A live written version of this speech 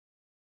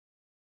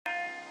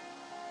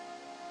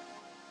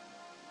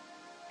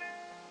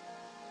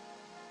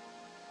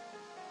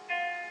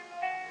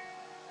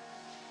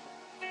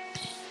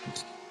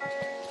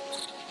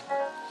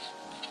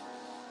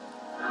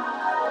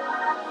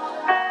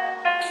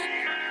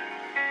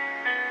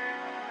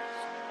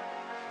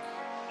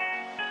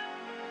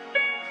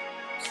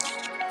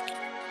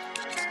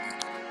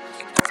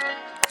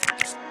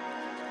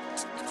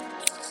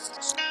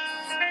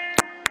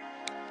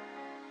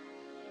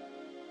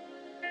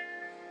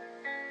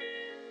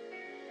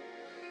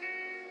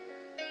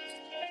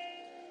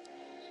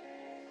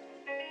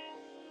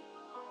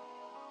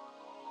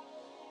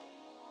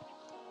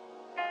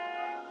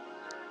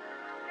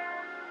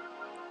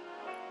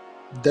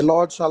The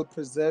Lord shall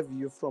preserve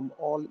you from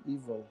all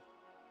evil.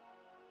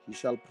 He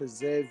shall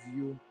preserve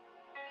you.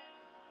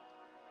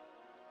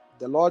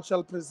 The Lord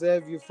shall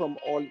preserve you from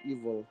all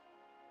evil.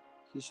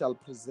 He shall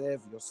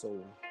preserve your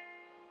soul.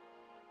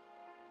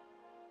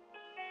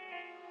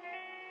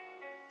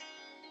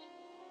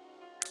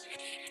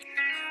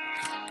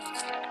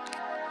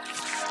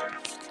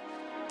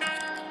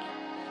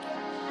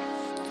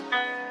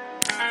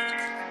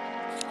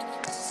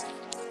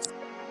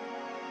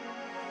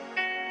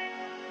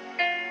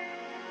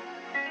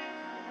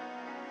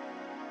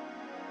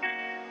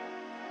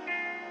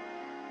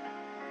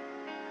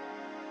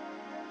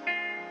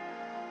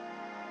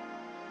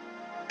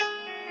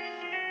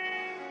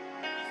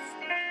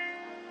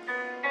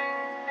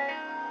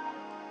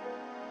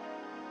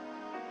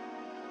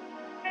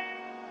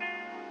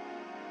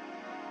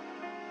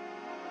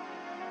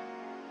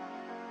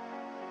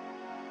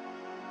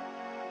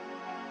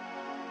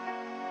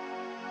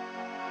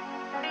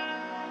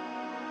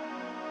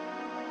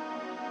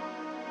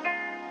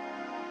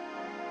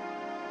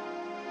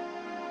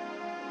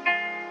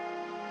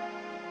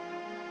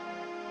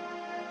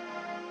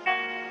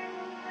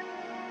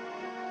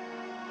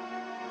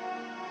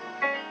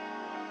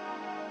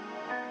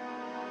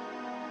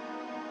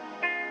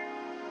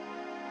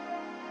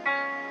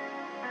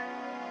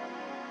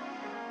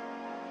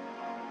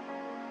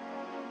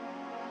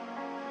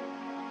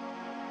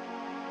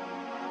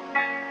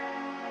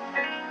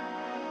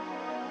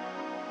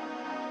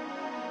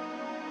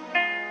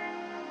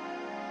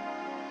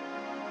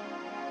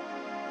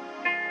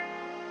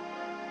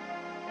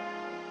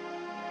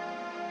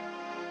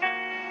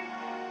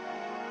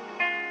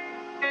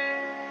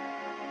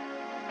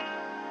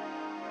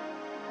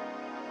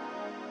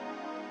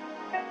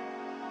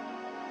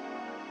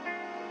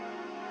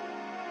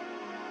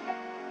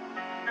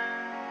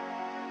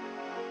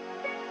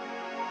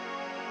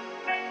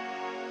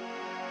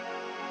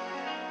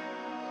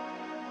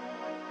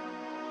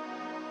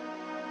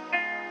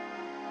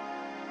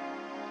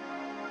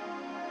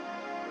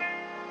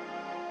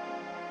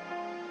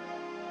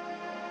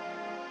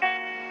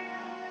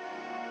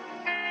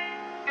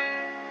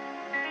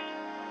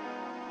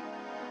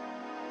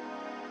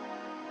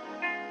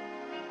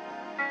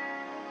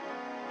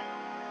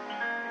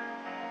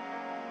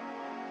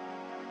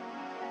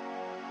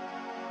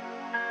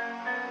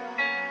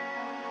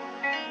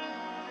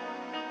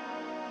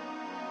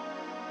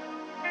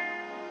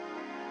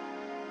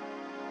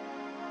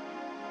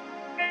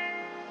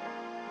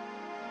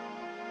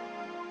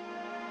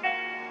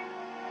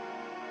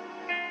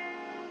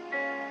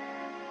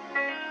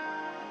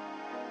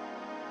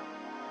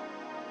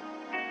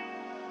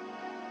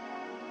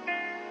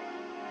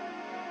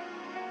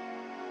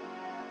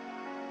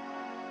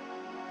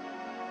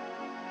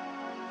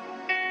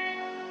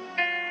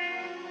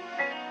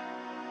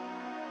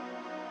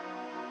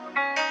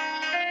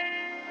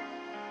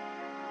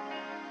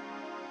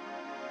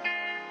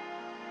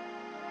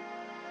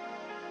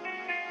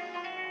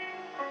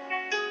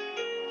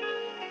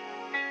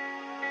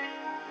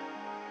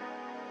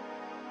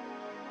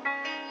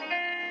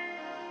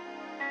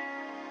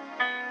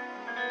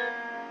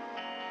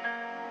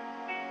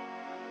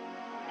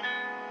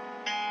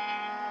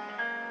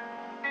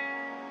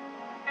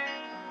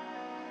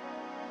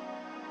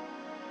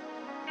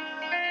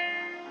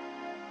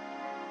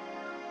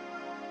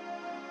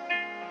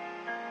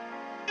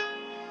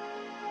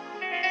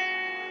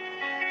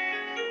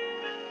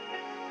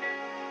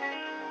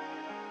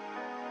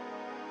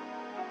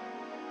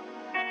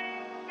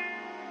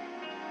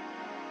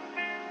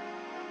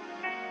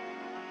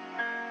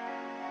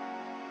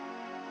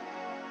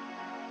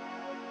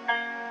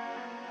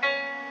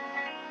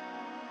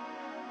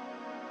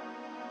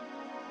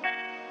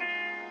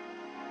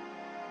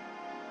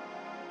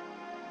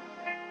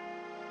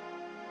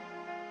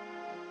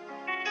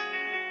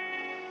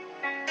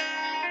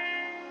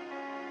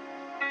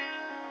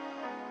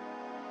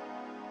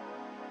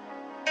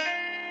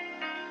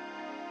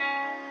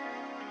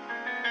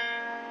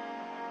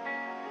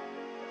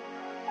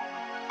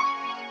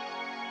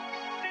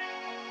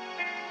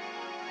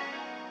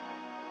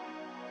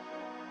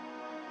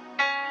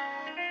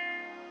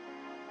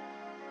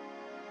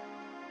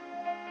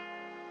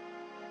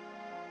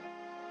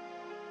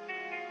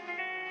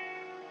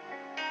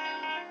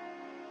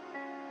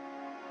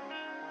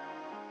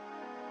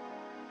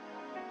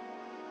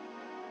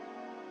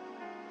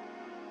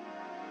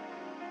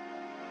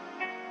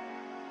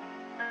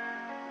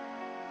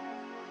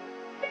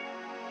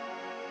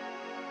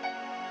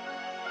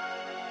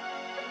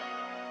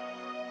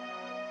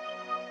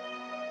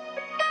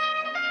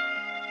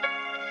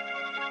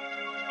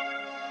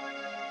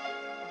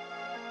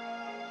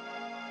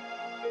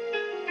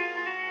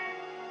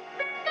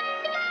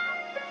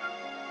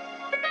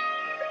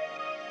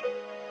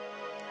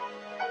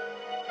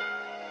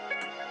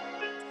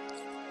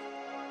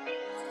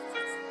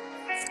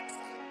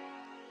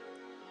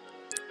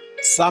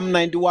 Psalm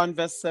 91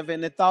 verse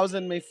 7,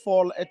 1,000 may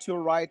fall at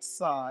your right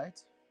side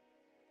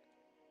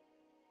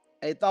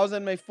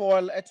 1,000 may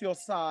fall at your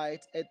side,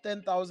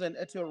 10,000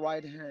 at your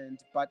right hand,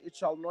 but it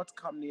shall not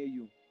come near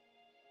you.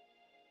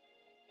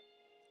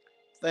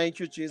 Thank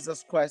you,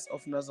 Jesus Christ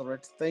of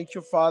Nazareth. Thank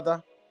you,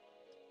 Father.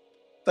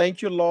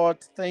 Thank you,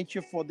 Lord. Thank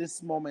you for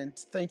this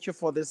moment. Thank you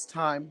for this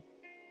time.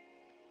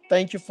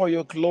 Thank you for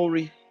your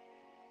glory.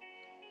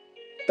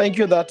 Thank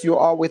you that you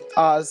are with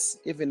us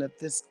even at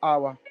this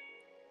hour,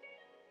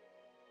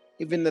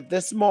 even at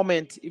this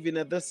moment, even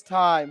at this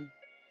time.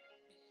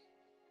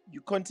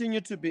 You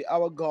continue to be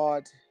our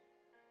God.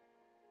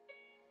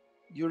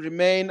 You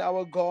remain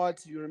our God.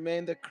 You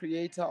remain the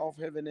creator of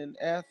heaven and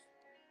earth.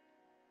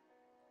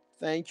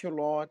 Thank you,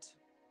 Lord.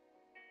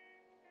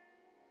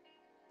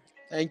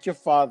 Thank you,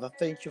 Father.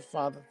 Thank you,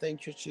 Father.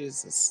 Thank you,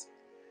 Jesus.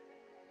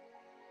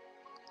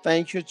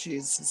 Thank you,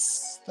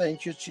 Jesus.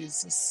 Thank you,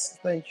 Jesus.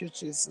 Thank you,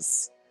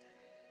 Jesus.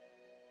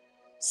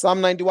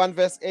 Psalm 91,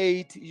 verse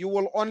 8. You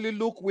will only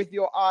look with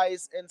your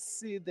eyes and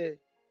see the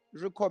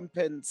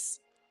recompense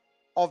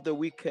of the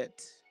wicked.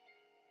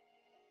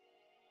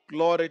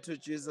 Glory to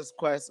Jesus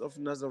Christ of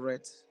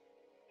Nazareth.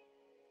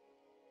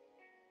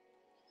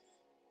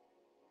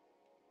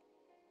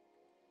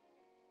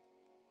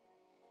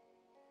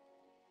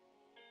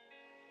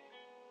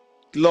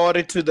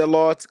 Glory to the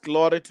Lord.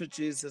 Glory to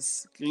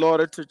Jesus.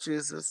 Glory to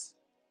Jesus.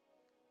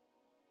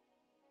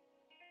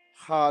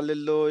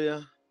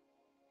 Hallelujah.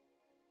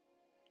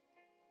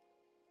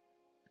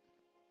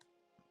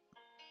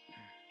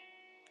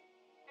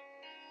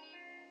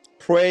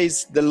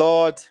 Praise the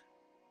Lord.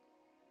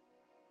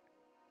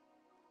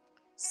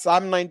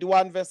 Psalm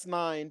 91, verse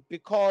 9.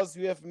 Because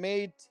you have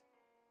made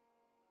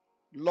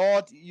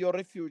Lord your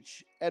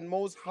refuge and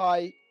Most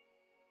High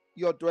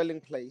your dwelling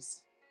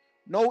place,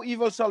 no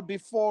evil shall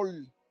befall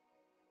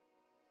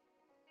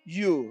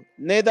you,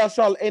 neither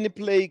shall any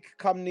plague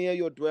come near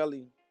your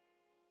dwelling.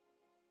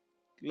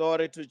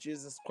 Glory to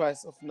Jesus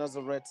Christ of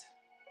Nazareth.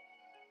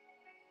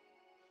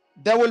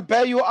 They will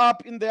bear you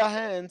up in their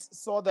hands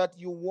so that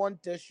you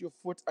won't dash your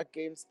foot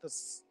against the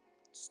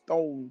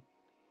stone.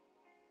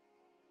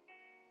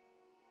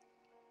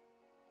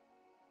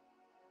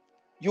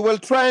 You will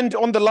tread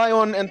on the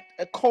lion and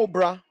a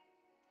cobra.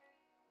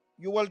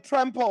 You will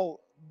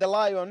trample the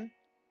lion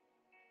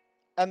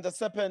and the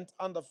serpent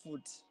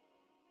underfoot.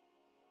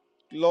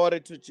 Glory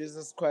to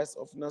Jesus Christ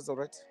of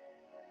Nazareth.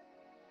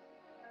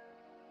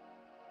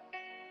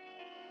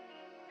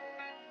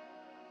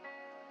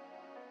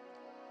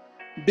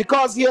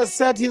 Because he has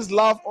set his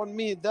love on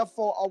me,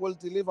 therefore I will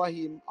deliver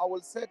him. I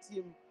will set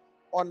him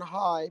on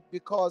high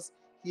because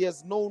he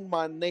has known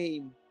my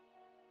name.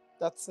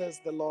 That says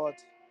the Lord.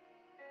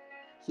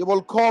 He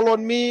will call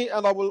on me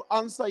and I will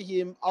answer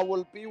him. I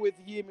will be with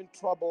him in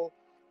trouble.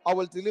 I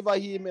will deliver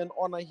him and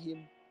honor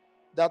him.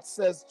 That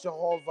says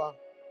Jehovah.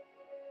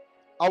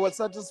 I will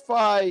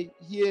satisfy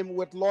him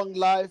with long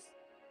life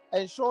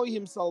and show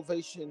him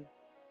salvation.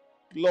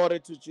 Glory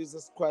to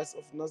Jesus Christ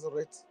of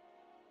Nazareth.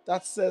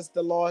 That says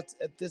the Lord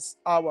at this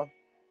hour,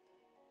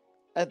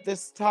 at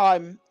this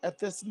time, at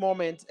this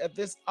moment, at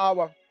this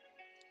hour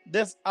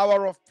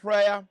of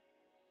prayer,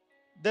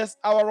 this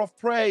hour of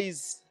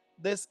praise,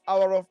 this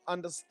hour of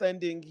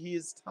understanding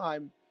his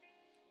time,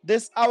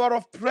 this hour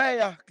of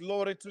prayer.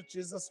 Glory to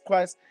Jesus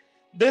Christ.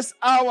 This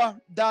hour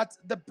that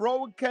the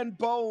broken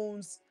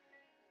bones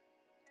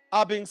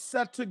are being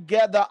set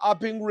together, are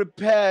being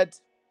repaired.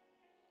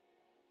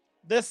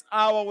 This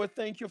hour, we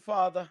thank you,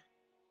 Father.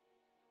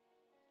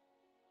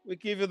 We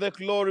give you the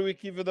glory, we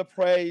give you the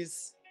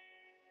praise.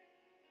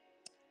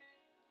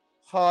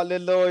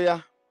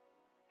 Hallelujah.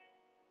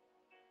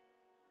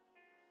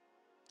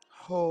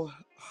 Oh,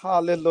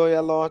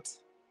 hallelujah, Lord.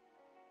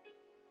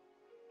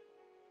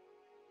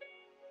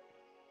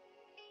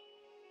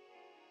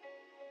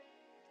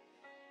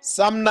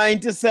 Psalm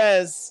 90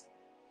 says,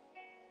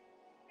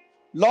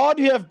 Lord,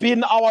 you have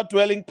been our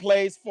dwelling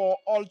place for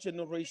all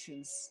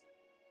generations.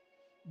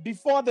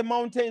 Before the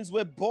mountains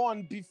were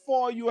born,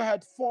 before you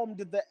had formed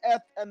the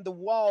earth and the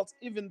world,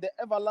 even the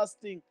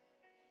everlasting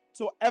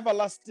to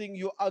everlasting,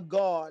 you are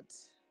God.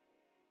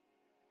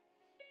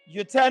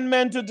 You turn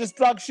men to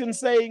destruction,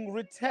 saying,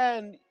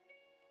 return,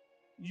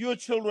 you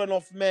children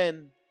of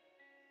men.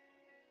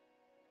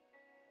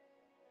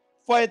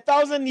 For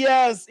 1,000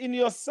 years in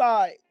your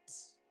sight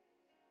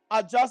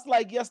are just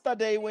like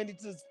yesterday when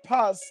it is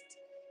past,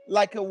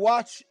 like a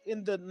watch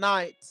in the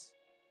night.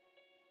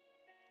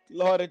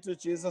 Glory to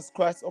Jesus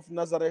Christ of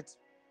Nazareth.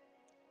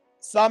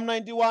 Psalm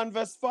 91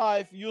 verse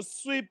 5, you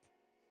sweep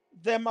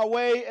them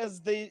away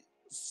as they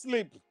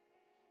sleep.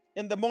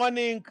 In the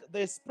morning,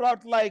 they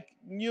sprout like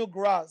new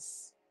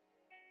grass.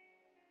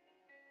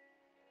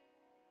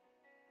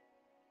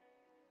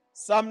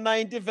 Psalm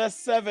 90 verse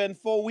 7,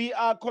 for we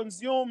are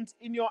consumed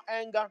in your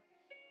anger.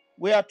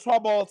 We are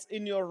troubled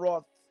in your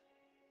wrath.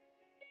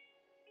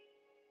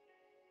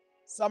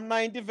 Psalm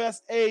 90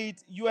 verse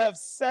 8, you have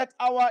set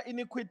our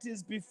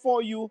iniquities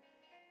before you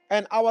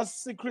and our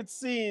secret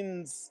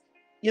sins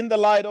in the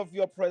light of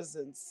your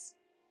presence.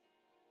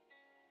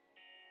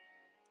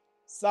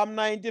 Psalm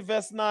 90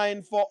 verse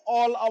 9, for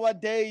all our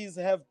days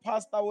have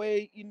passed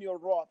away in your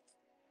wrath.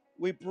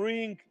 We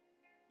bring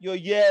your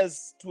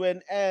years to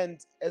an end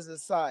as a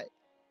sigh.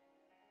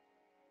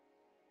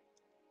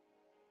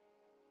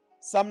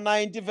 Psalm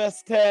 90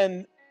 verse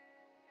 10,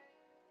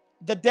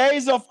 the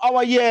days of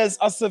our years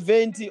are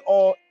 70,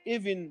 or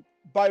even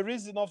by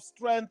reason of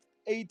strength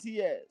 80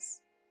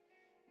 years.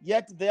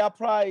 Yet their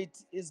pride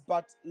is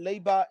but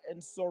labor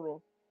and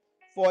sorrow,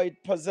 for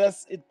it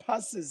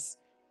passes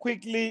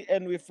quickly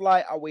and we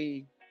fly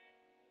away.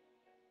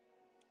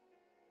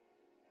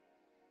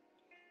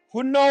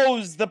 Who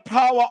knows the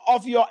power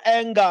of your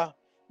anger,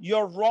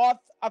 your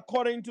wrath,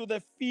 according to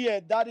the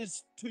fear that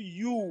is to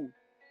you?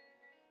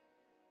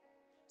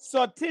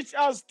 So teach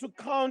us to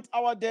count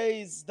our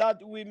days,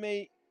 that we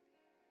may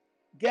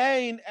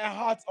gain a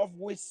heart of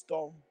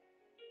wisdom.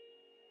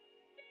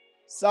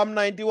 Psalm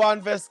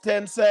 91 verse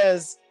 10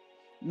 says,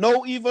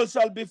 no evil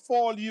shall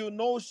befall you,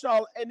 nor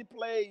shall any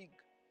plague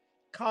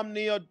come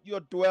near your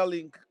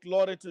dwelling.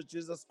 Glory to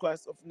Jesus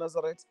Christ of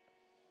Nazareth.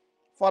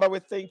 Father, we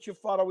thank you.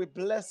 Father, we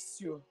bless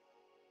you.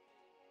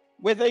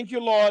 We thank you,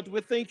 Lord. We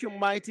thank you,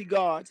 mighty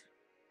God.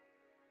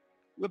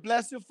 We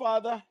bless you,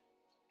 Father,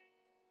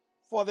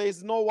 for there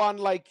is no one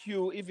like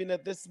you, even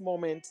at this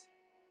moment.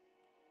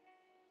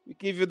 We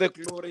give you the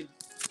glory.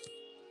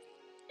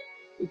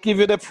 We give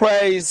you the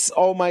praise,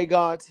 oh my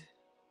God.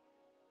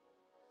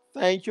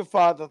 Thank you,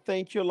 Father.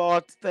 Thank you,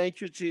 Lord. Thank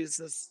you,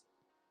 Jesus.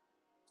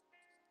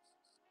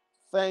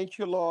 Thank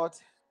you, Lord.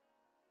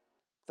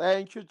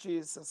 Thank you,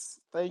 Jesus.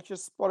 Thank you,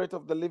 Spirit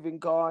of the living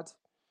God.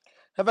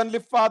 Heavenly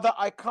Father,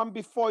 I come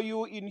before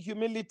you in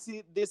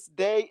humility this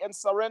day and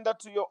surrender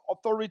to your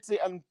authority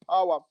and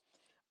power.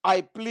 I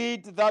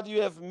plead that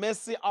you have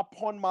mercy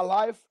upon my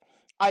life.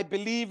 I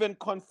believe and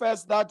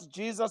confess that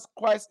Jesus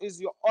Christ is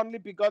your only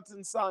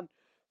begotten Son,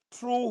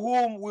 through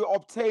whom we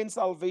obtain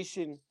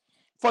salvation.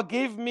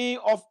 Forgive me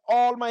of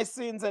all my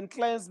sins and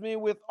cleanse me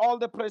with all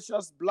the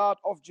precious blood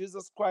of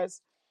Jesus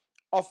Christ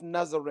of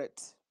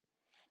Nazareth.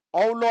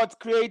 O Lord,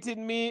 create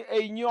in me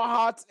a new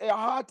heart, a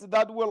heart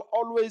that will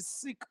always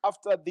seek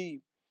after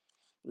thee.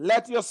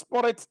 Let your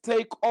Spirit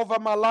take over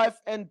my life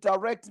and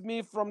direct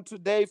me from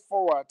today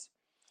forward.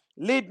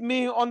 Lead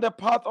me on the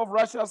path of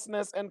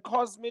righteousness and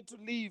cause me to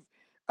live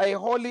a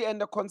holy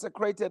and a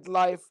consecrated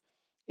life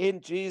in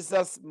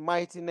Jesus'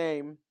 mighty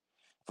name.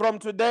 From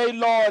today,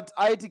 Lord,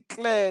 I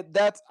declare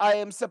that I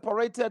am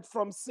separated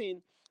from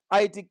sin.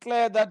 I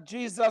declare that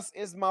Jesus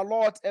is my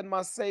Lord and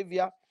my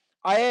Savior.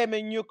 I am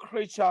a new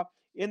creature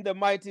in the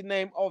mighty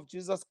name of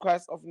Jesus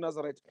Christ of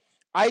Nazareth.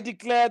 I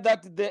declare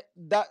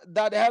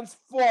that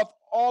henceforth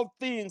all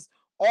things,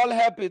 all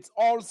habits,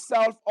 all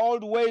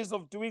old ways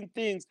of doing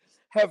things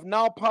have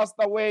now passed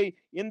away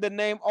in the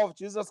name of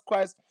Jesus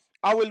Christ.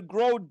 I will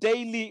grow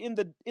daily in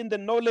the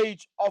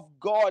knowledge of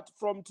God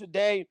from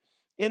today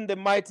in the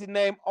mighty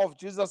name of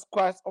Jesus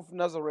Christ of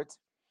Nazareth.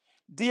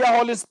 Dear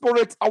Holy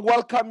Spirit, I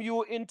welcome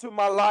you into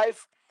my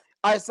life.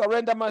 I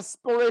surrender my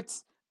spirit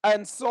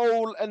and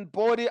soul and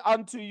body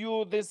unto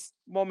you this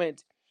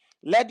moment.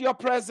 Let your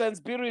presence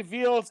be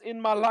revealed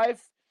in my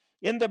life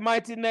in the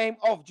mighty name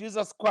of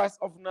Jesus Christ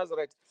of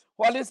Nazareth.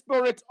 Holy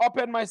Spirit,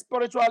 open my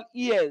spiritual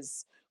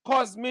ears.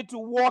 Cause me to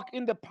walk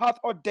in the path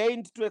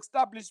ordained to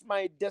establish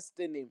my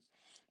destiny.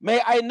 May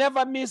I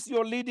never miss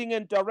your leading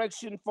and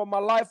direction for my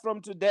life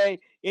from today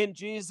in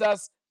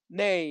Jesus'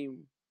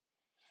 name.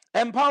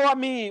 Empower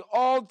me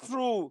all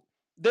through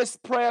this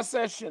prayer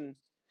session.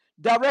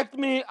 Direct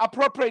me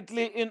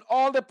appropriately in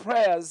all the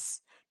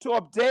prayers to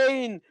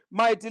obtain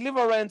my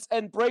deliverance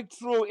and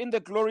breakthrough in the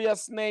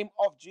glorious name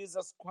of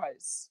Jesus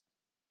Christ.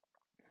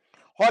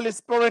 Holy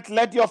Spirit,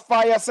 let your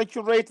fire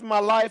saturate my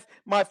life,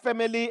 my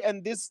family,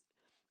 and this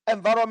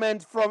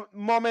environment from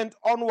moment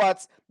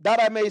onwards,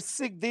 that I may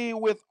seek thee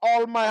with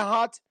all my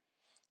heart,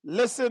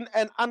 listen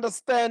and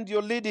understand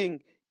your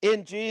leading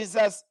in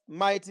Jesus'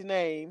 mighty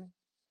name.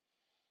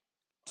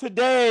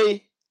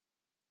 Today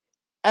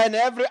and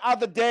every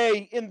other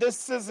day in this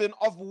season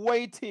of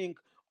waiting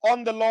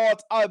on the Lord,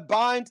 I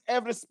bind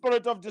every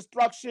spirit of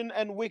destruction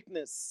and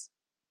weakness.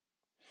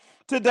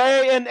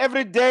 Today and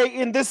every day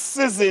in this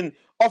season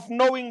of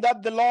knowing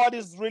that the Lord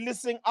is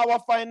releasing our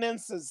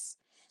finances,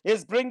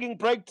 is bringing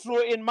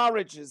breakthrough in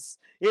marriages,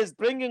 is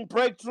bringing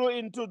breakthrough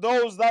into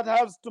those that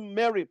have to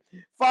marry.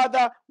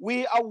 Father,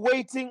 we are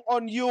waiting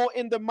on you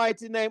in the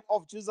mighty name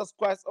of Jesus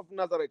Christ of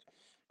Nazareth.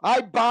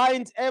 I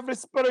bind every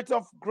spirit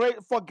of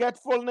great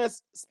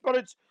forgetfulness,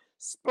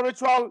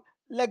 spiritual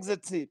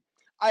laxity.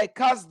 I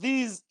cast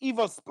these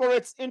evil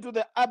spirits into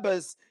the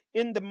abyss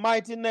in the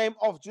mighty name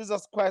of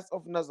Jesus Christ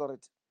of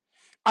Nazareth.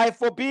 I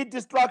forbid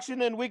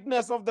destruction and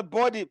weakness of the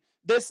body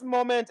this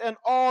moment and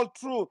all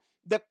through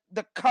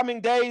the coming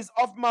days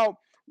of my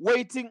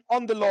waiting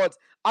on the Lord.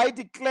 I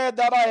declare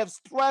that I have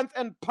strength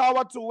and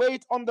power to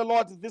wait on the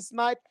Lord this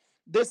night,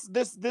 this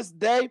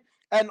day,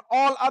 and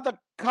all other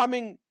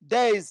coming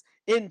days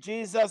in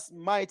Jesus'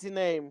 mighty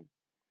name.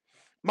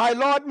 My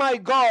Lord, my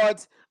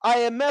God,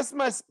 I immerse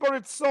my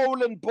spirit,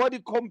 soul, and body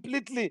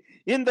completely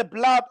in the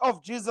blood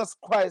of Jesus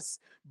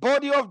Christ.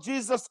 Body of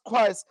Jesus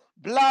Christ,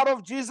 blood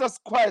of Jesus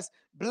Christ,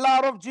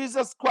 blood of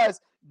Jesus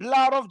Christ,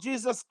 blood of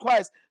Jesus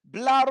Christ,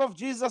 blood of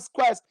Jesus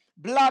Christ.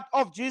 blood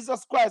of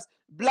Jesus Christ,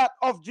 blood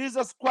of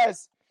Jesus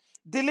Christ.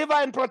 Deliver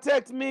and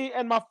protect me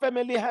and my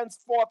family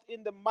henceforth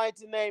in the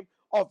mighty name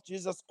of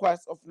Jesus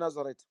Christ of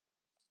Nazareth.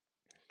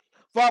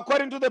 For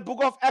according to the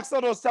book of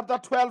Exodus, chapter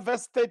 12,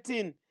 verse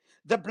 13,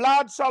 the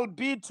blood shall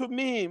be to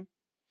me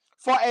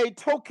for a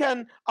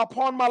token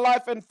upon my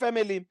life and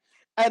family.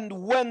 And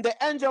when the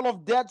angel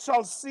of death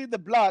shall see the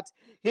blood,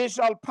 he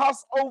shall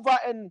pass over,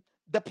 and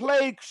the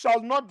plague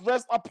shall not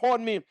rest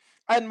upon me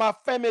and my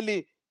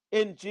family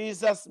in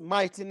Jesus'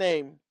 mighty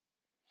name.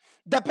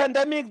 The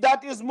pandemic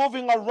that is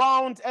moving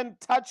around and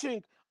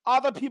touching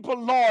other people,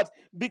 Lord,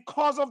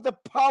 because of the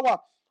power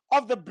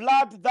of the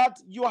blood that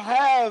you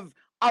have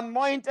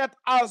anointed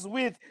us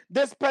with,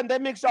 this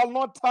pandemic shall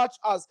not touch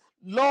us.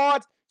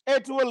 Lord,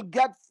 it will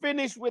get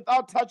finished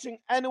without touching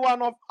any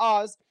one of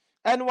us,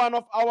 any one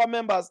of our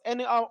members,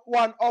 any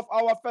one of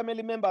our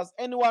family members,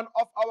 any one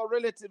of our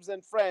relatives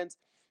and friends,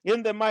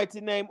 in the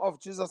mighty name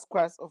of Jesus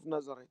Christ of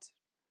Nazareth.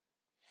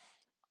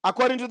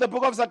 According to the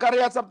book of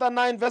Zechariah, chapter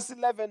 9, verse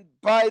 11,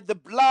 by the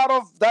blood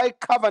of thy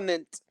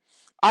covenant,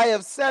 I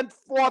have sent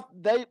forth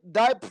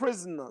thy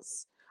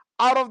prisoners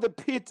out of the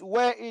pit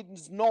where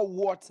is no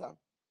water.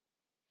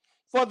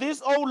 For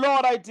this, O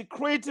Lord, I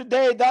decree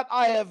today that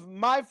I have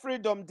my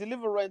freedom,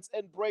 deliverance,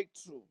 and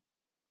breakthrough.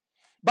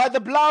 By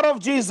the blood of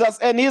Jesus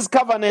and his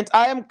covenant,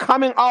 I am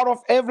coming out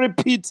of every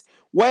pit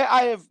where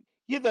I have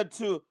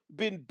hitherto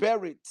been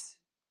buried.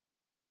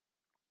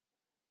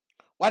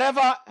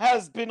 Whatever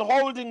has been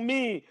holding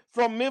me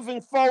from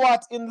moving forward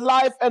in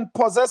life and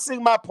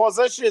possessing my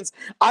possessions,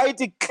 I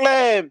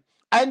declare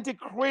and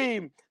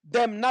decree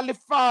them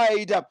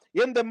nullified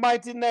in the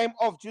mighty name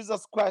of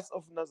Jesus Christ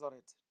of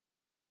Nazareth.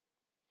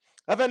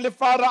 Heavenly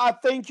Father, I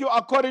thank you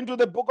according to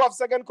the book of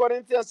 2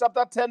 Corinthians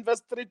chapter 10,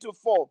 verse 3 to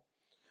 4.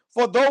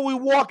 For though we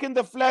walk in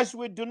the flesh,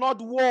 we do not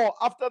war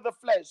after the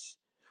flesh.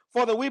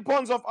 For the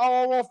weapons of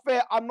our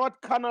warfare are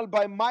not carnal,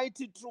 but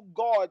mighty through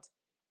God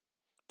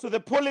to the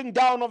pulling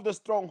down of the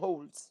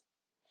strongholds.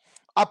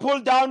 I pull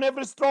down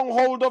every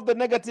stronghold of the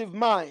negative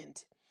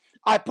mind.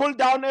 I pull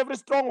down every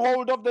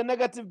stronghold of the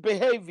negative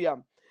behavior.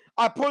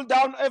 I pull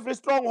down every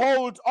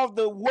stronghold of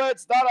the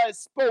words that I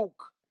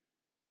spoke.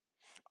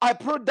 I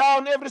pull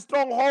down every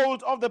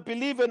stronghold of the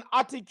belief and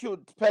attitude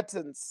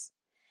patterns.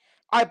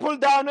 I pull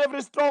down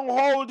every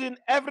stronghold in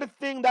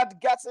everything that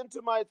gets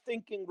into my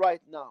thinking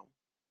right now.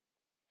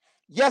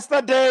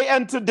 Yesterday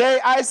and today,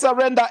 I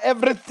surrender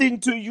everything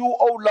to you,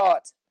 O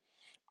Lord.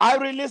 I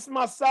release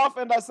myself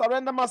and I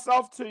surrender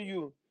myself to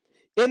you.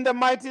 In the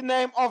mighty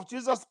name of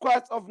Jesus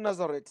Christ of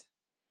Nazareth.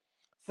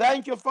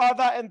 Thank you,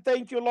 Father, and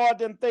thank you, Lord,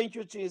 and thank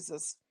you,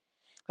 Jesus.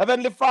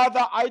 Heavenly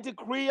Father, I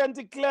decree and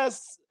declare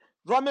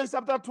Romans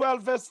chapter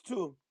 12, verse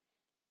 2.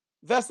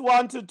 Verse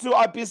 1 to 2,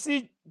 I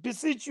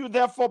beseech you,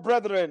 therefore,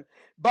 brethren,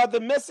 by the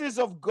mercies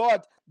of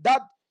God,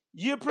 that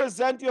you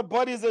present your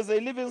bodies as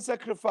a living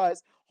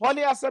sacrifice,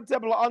 wholly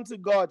acceptable unto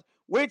God,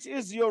 which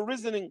is your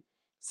reasoning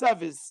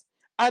service.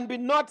 And be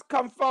not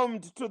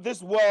conformed to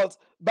this world,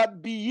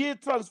 but be ye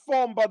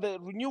transformed by the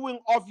renewing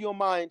of your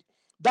mind,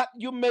 that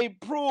you may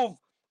prove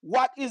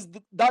what is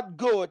that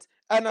good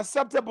and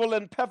acceptable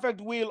and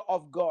perfect will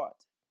of God.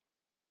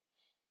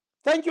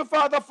 Thank you,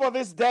 Father, for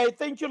this day.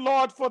 Thank you,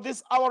 Lord, for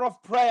this hour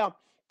of prayer.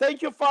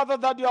 Thank you, Father,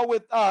 that you are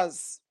with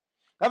us.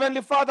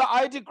 Heavenly Father,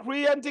 I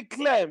decree and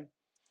declare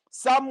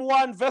Psalm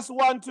 1, verse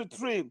 1 to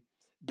 3.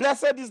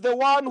 Blessed is the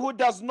one who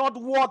does not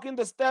walk in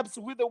the steps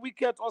with the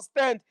wicked, or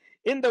stand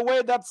in the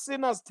way that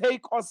sinners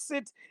take, or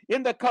sit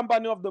in the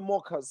company of the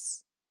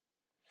mockers.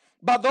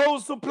 But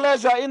those who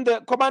pleasure in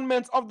the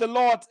commandments of the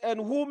Lord,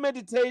 and who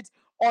meditate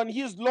on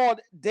his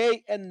Lord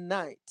day and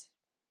night.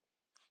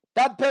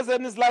 That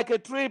person is like a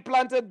tree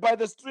planted by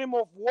the stream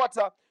of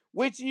water,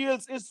 which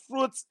yields its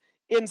fruits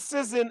in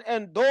season,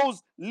 and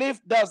those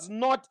leaf does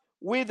not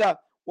wither.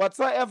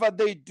 Whatsoever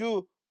they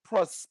do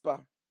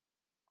prosper.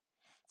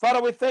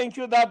 Father, we thank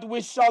you that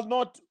we shall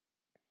not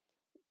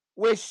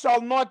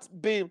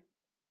be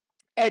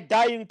a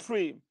dying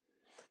tree.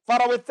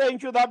 Father, we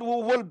thank you that we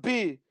will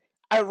be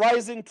a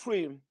rising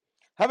tree.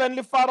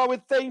 Heavenly Father, we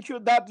thank you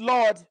that,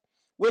 Lord,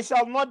 we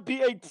shall not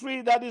be a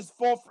tree that is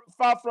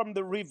far from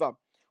the river.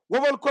 We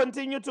will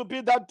continue to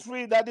be that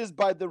tree that is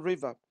by the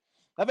river.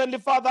 Heavenly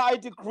Father, I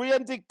decree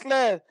and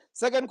declare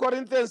 2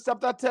 Corinthians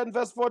chapter 10,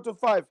 verse 4 to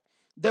 5.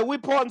 The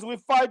weapons we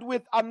fight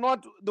with are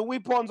not the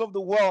weapons of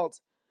the world.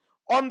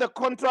 On the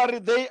contrary,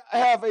 they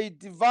have a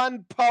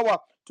divine power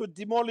to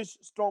demolish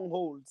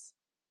strongholds.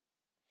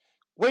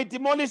 We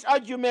demolish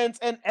arguments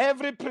and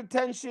every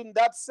pretension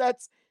that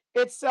sets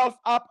itself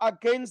up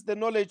against the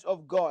knowledge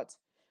of God.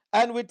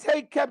 And we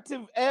take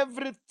captive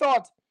every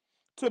thought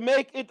to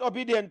make it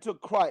obedient to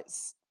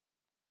Christ.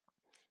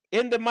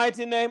 In the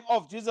mighty name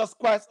of Jesus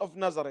Christ of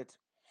Nazareth.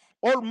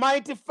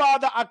 Almighty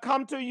Father, I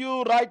come to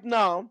you right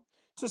now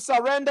to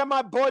surrender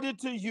my body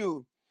to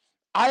you.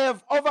 I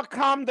have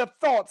overcome the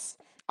thoughts.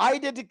 I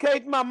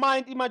dedicate my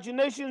mind,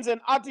 imaginations,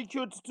 and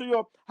attitudes to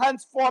your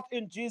henceforth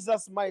in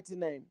Jesus' mighty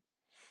name.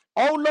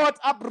 Oh Lord,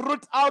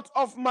 uproot out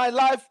of my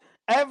life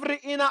every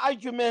inner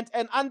argument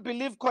and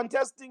unbelief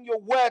contesting your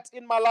word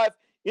in my life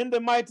in the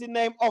mighty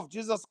name of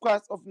Jesus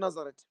Christ of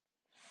Nazareth.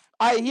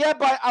 I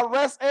hereby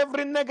arrest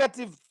every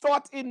negative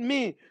thought in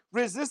me,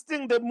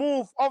 resisting the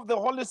move of the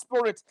Holy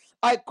Spirit.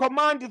 I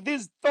command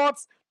these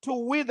thoughts to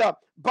wither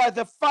by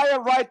the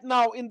fire right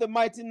now in the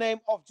mighty name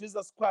of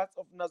Jesus Christ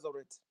of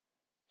Nazareth.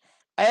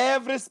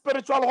 Every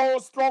spiritual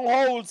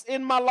strongholds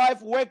in my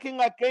life working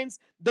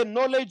against the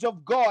knowledge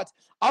of God,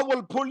 I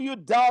will pull you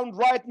down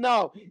right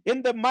now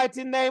in the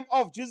mighty name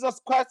of Jesus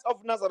Christ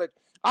of Nazareth.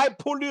 I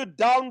pull you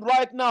down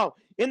right now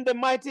in the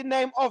mighty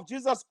name of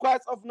Jesus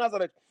Christ of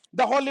Nazareth.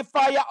 The holy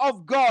fire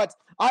of God,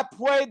 I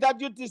pray that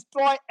you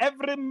destroy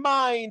every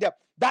mind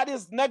that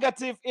is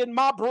negative in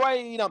my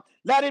brain.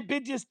 Let it be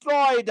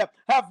destroyed.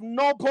 Have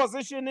no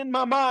position in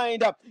my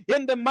mind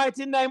in the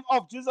mighty name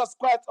of Jesus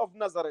Christ of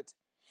Nazareth.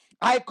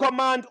 I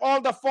command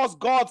all the false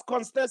gods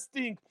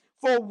contesting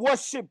for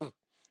worship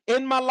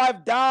in my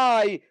life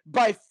die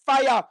by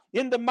fire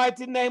in the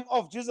mighty name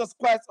of Jesus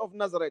Christ of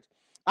Nazareth.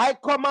 I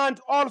command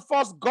all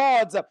false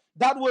gods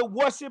that were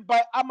worshipped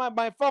by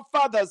my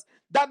forefathers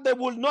that they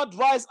will not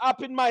rise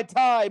up in my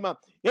time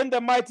in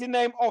the mighty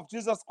name of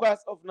Jesus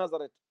Christ of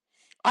Nazareth.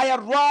 I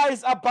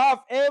arise above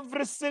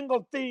every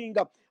single thing.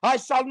 I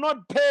shall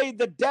not pay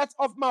the debt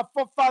of my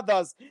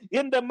forefathers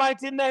in the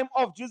mighty name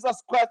of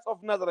Jesus Christ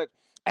of Nazareth.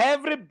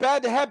 Every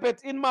bad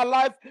habit in my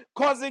life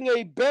causing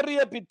a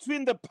barrier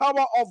between the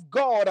power of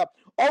God.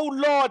 Oh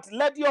Lord,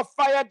 let your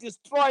fire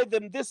destroy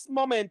them this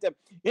moment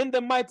in the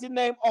mighty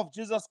name of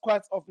Jesus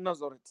Christ of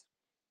Nazareth.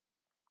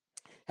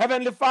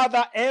 Heavenly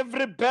Father,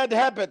 every bad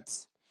habit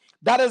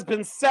that has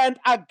been sent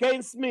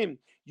against me,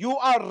 you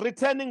are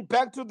returning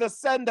back to the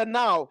sender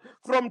now.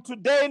 From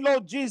today,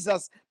 Lord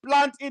Jesus,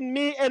 plant in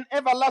me an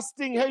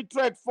everlasting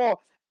hatred for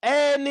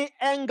any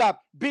anger,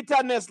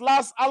 bitterness,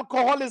 lust,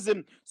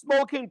 alcoholism,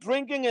 smoking,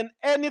 drinking, and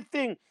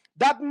anything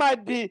that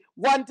might be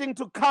wanting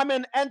to come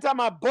and enter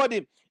my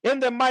body in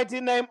the mighty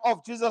name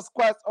of Jesus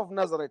Christ of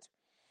Nazareth.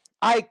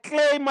 I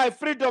claim my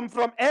freedom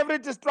from every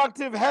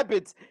destructive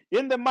habit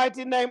in the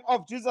mighty name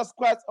of Jesus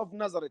Christ of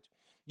Nazareth.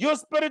 You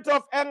spirit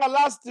of anger,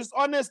 lust,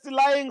 dishonesty,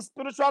 lying,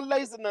 spiritual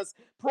laziness,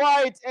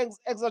 pride,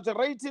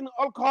 exaggerating,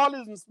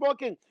 alcoholism,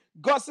 smoking,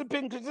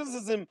 gossiping,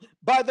 criticism,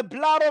 by the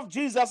blood of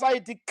Jesus, I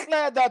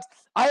declare that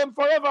I am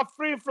forever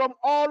free from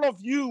all of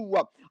you.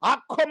 I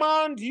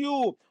command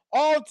you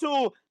all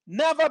to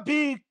never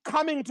be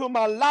coming to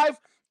my life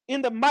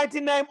in the mighty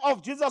name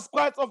of Jesus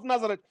Christ of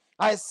Nazareth.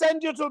 I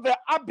send you to the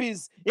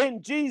abyss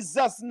in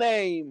Jesus'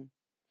 name.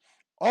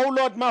 Oh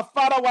Lord, my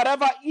Father,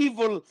 whatever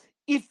evil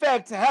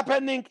effect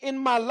happening in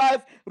my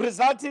life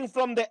resulting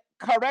from the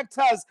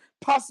characters,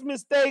 past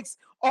mistakes,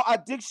 or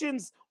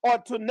addictions, or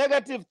to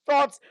negative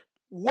thoughts,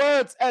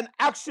 words, and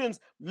actions,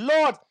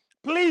 Lord,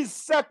 please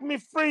set me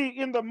free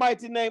in the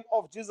mighty name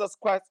of Jesus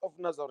Christ of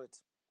Nazareth.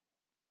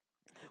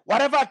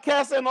 Whatever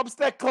curse and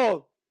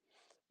obstacle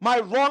my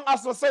wrong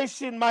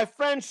association, my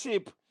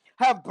friendship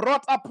have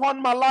brought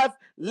upon my life,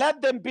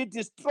 let them be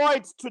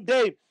destroyed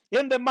today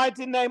in the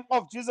mighty name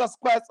of Jesus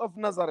Christ of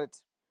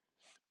Nazareth.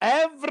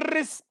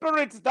 Every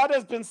spirit that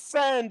has been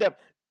sent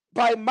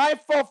by my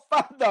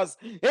forefathers,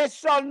 it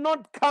shall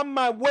not come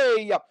my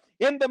way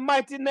in the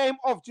mighty name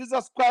of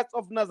Jesus Christ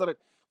of Nazareth.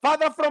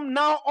 Father, from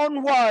now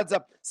onwards,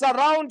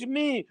 surround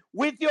me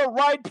with your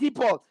right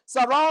people.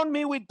 Surround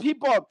me with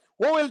people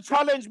who will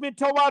challenge me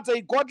towards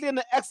a godly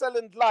and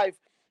excellent life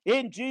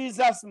in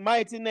Jesus'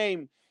 mighty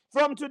name.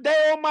 From today,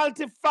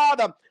 Almighty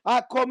Father,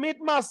 I commit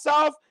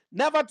myself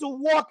never to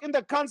walk in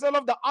the counsel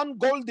of the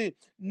ungodly,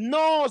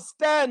 nor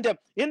stand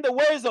in the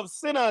ways of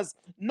sinners,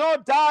 nor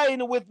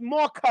dine with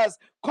mockers.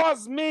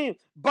 Cause me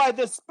by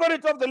the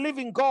Spirit of the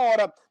living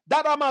God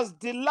that I must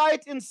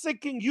delight in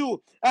seeking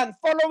you and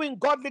following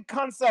godly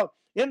counsel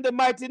in the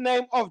mighty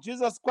name of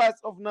Jesus Christ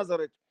of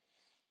Nazareth.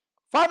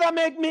 Father,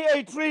 make me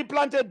a tree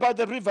planted by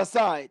the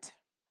riverside.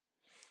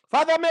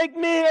 Father, make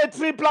me a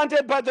tree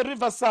planted by the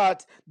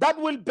riverside that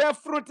will bear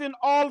fruit in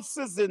all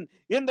season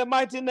in the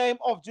mighty name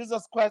of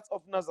Jesus Christ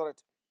of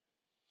Nazareth.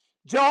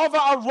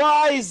 Jehovah,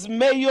 arise.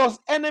 May your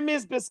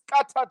enemies be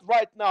scattered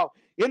right now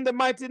in the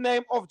mighty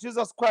name of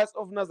Jesus Christ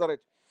of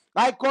Nazareth.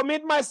 I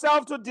commit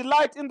myself to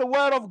delight in the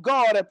word of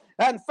God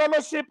and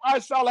fellowship. I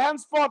shall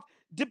henceforth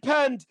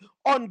depend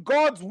on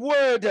God's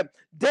word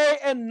day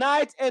and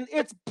night, and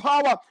its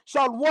power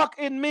shall work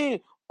in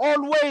me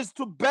always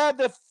to bear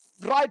the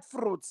right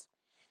fruits.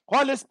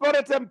 Holy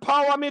Spirit,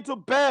 empower me to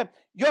bear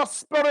your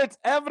spirit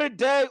every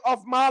day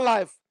of my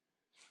life.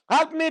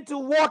 Help me to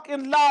walk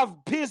in love,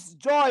 peace,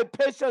 joy,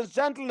 patience,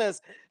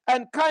 gentleness,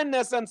 and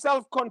kindness and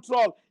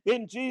self-control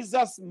in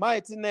Jesus'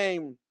 mighty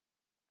name.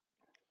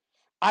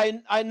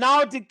 I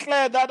now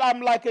declare that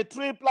I'm like a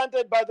tree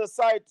planted by the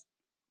side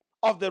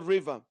of the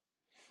river.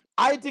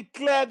 I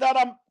declare that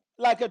I'm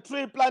like a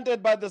tree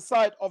planted by the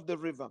side of the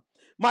river.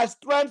 My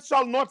strength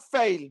shall not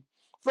fail.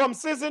 From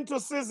season to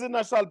season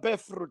I shall bear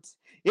fruit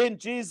in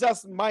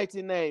Jesus'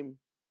 mighty name.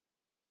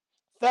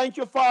 Thank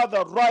you,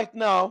 Father, right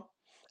now,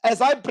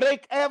 as I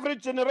break every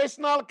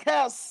generational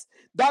curse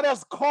that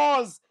has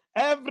caused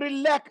every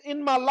lack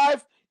in my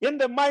life in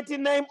the mighty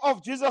name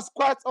of Jesus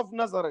Christ of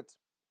Nazareth.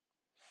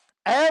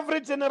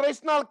 Every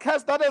generational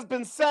curse that has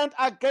been sent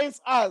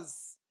against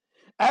us,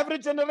 every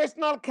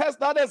generational curse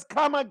that has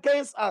come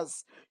against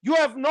us, you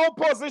have no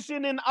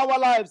position in our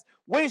lives.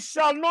 We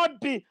shall not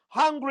be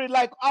hungry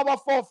like our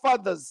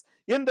forefathers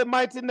in the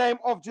mighty name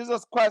of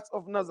Jesus Christ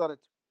of Nazareth.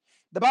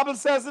 The Bible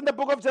says in the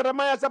book of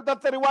Jeremiah, chapter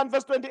 31,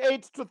 verse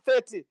 28 to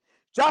 30,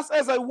 just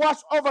as I watch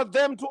over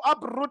them to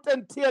uproot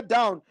and tear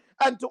down,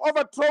 and to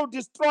overthrow,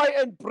 destroy,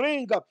 and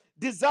bring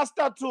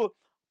disaster to,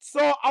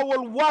 so I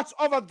will watch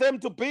over them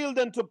to build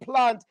and to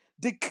plant,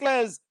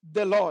 declares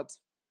the Lord.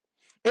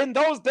 In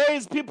those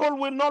days, people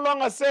will no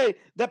longer say,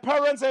 the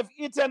parents have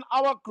eaten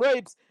our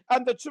grapes,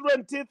 and the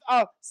children's teeth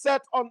are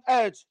set on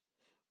edge.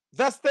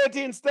 Verse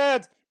 30,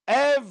 instead,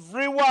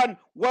 everyone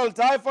will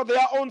die for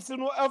their own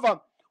sin.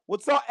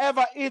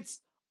 Whosoever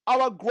eats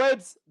our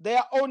grapes,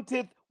 their own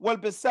teeth will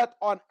be set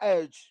on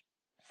edge.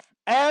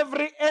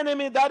 Every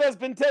enemy that has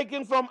been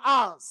taken from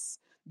us,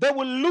 they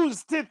will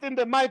lose teeth in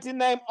the mighty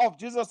name of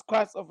Jesus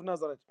Christ of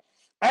Nazareth.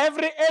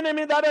 Every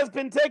enemy that has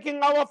been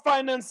taking our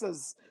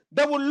finances,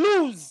 they will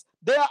lose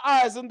their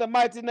eyes in the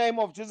mighty name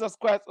of Jesus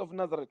Christ of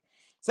Nazareth.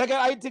 Second,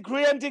 I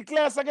decree and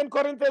declare, 2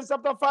 Corinthians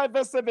chapter 5,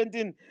 verse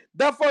 17.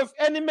 Therefore, if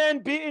any man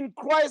be in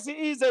Christ,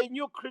 he is a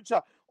new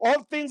creature.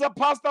 All things are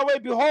passed away.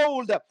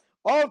 Behold,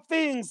 all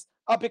things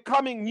are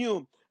becoming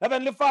new.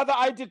 Heavenly Father,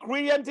 I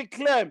decree and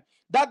declare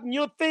that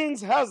new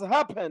things has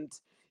happened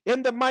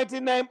in the mighty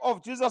name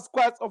of Jesus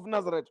Christ of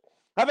Nazareth.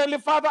 Heavenly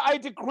Father, I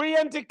decree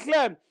and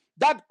declare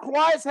that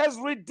Christ has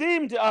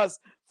redeemed us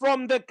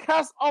from the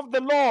curse of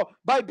the law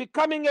by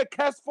becoming a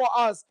curse for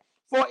us.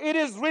 For it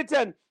is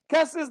written,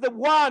 cursed is the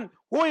one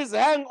who is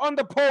hanged on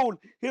the pole.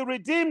 He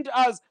redeemed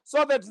us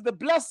so that the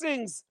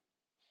blessings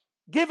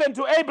given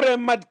to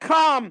Abraham might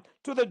come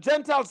to the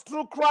Gentiles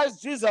through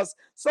Christ Jesus,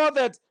 so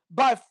that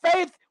by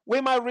faith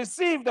we might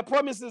receive the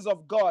promises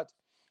of God.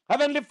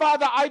 Heavenly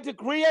Father, I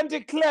decree and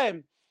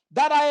declare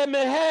that I am a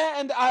heir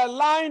and I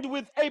aligned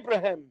with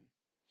Abraham.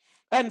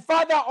 And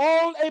Father,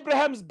 all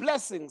Abraham's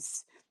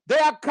blessings, they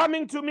are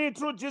coming to me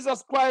through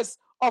Jesus Christ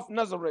of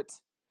Nazareth.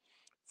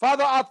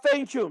 Father, I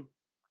thank you.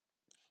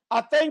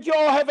 I thank you,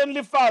 oh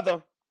Heavenly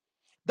Father,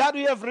 that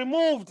you have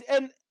removed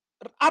and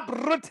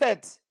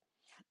uprooted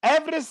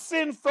every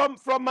sin from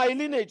my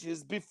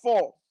lineages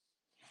before.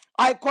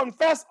 I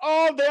confess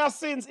all their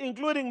sins,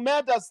 including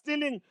murder,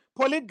 stealing,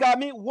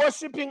 polygamy,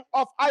 worshipping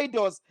of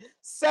idols,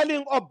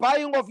 selling or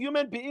buying of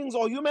human beings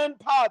or human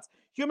parts,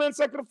 human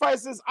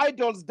sacrifices,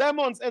 idols,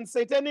 demons, and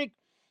satanic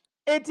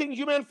eating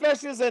human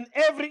fleshes, and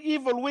every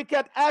evil,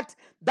 wicked act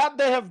that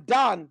they have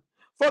done.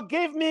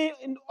 Forgive me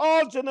in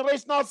all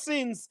generational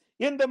sins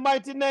in the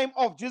mighty name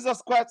of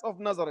Jesus Christ of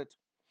Nazareth.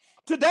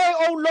 Today,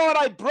 oh Lord,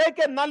 I break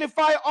and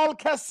nullify all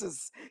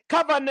curses,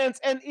 covenants,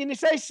 and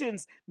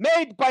initiations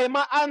made by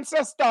my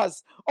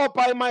ancestors or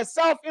by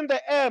myself in the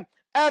air,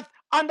 earth,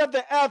 under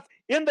the earth,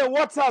 in the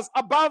waters,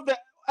 above the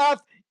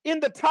earth, in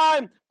the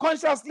time,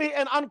 consciously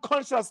and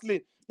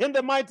unconsciously, in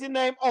the mighty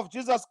name of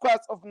Jesus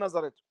Christ of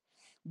Nazareth.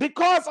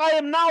 Because I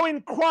am now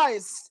in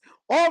Christ,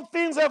 all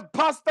things have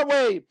passed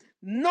away.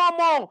 No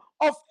more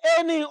of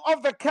any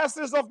of the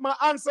curses of my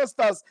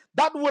ancestors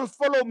that will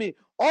follow me.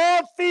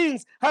 All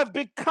things have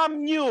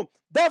become new.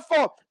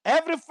 Therefore,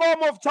 every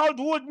form of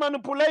childhood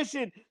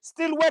manipulation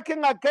still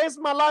working against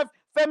my life,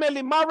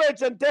 family,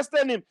 marriage, and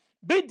destiny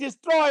be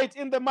destroyed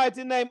in the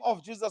mighty name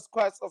of Jesus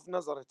Christ of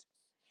Nazareth.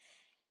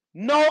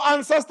 No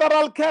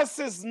ancestral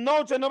curses,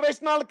 no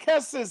generational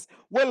curses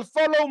will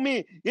follow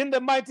me in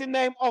the mighty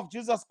name of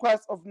Jesus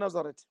Christ of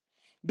Nazareth.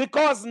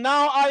 Because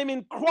now I'm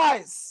in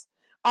Christ,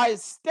 I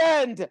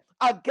stand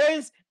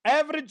against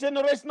every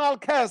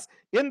generational curse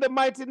in the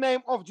mighty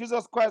name of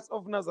Jesus Christ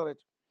of Nazareth.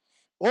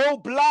 Oh,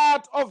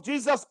 blood of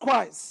Jesus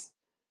Christ,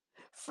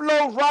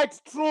 flow right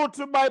through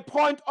to my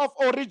point of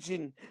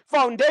origin,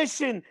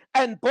 foundation,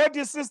 and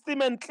body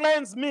system, and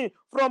cleanse me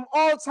from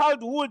all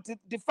childhood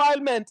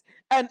defilement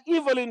and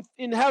evil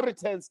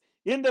inheritance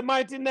in the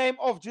mighty name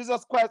of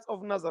Jesus Christ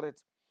of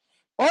Nazareth.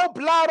 Oh,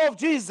 blood of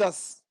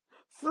Jesus,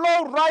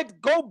 flow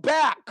right, go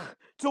back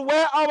to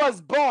where I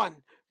was born.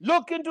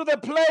 Look into the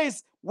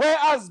place where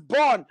I was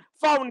born,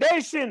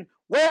 foundation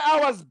where I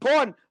was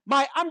born,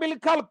 my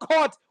umbilical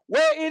cord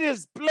where it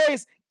is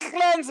placed.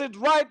 Cleanse it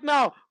right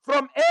now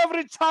from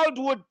every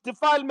childhood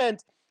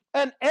defilement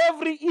and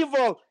every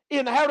evil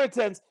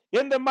inheritance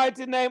in the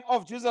mighty name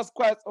of Jesus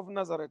Christ of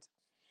Nazareth.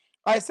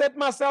 I set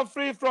myself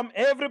free from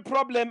every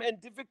problem and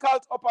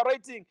difficult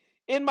operating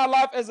in my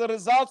life as a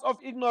result of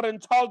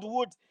ignorant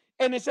childhood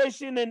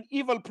initiation and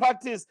evil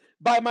practice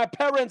by my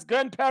parents,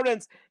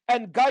 grandparents,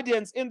 and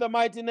guardians in the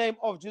mighty name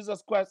of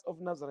Jesus Christ of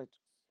Nazareth.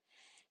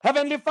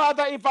 Heavenly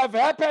Father, if I've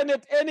happened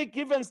at any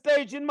given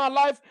stage in my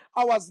life,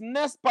 I was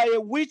nursed by a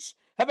witch.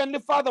 Heavenly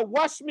Father,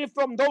 wash me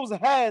from those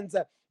hands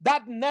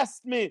that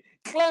nursed me.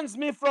 Cleanse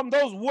me from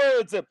those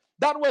words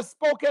that were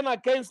spoken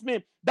against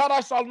me, that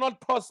I shall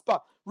not prosper.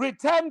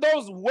 Return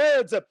those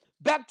words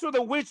back to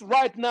the witch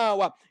right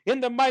now in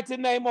the mighty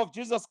name of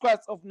Jesus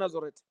Christ of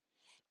Nazareth.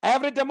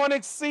 Every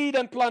demonic seed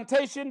and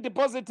plantation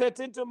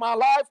deposited into my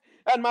life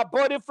and my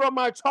body from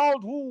my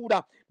childhood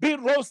be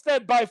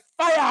roasted by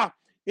fire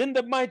in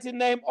the mighty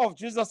name of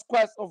Jesus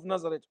Christ of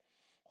Nazareth.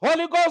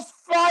 Holy Ghost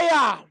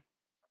fire.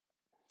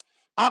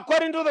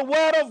 According to the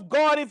word of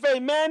God, if a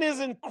man is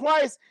in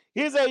Christ,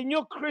 he's a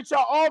new creature.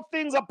 All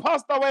things are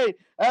passed away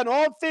and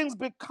all things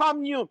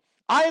become new.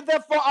 I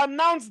therefore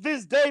announce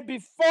this day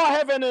before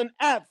heaven and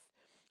earth,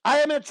 I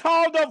am a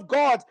child of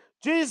God.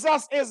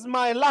 Jesus is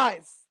my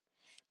life.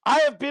 I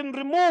have been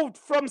removed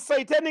from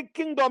satanic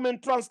kingdom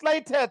and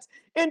translated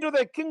into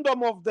the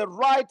kingdom of the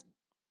right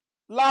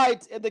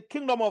light and the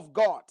kingdom of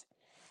God.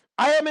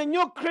 I am a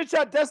new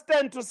creature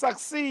destined to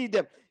succeed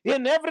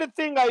in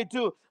everything I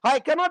do. I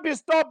cannot be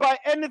stopped by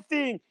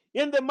anything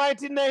in the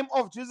mighty name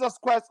of Jesus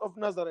Christ of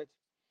Nazareth.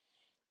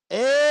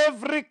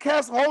 Every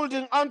curse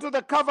holding onto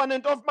the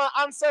covenant of my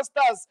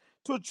ancestors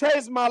to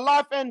chase my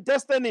life and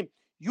destiny,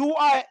 you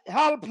are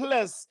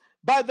helpless.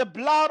 By the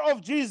blood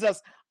of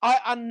Jesus, I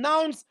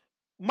announce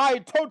my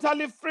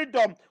totally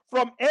freedom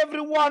from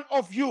every one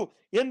of you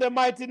in the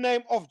mighty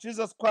name of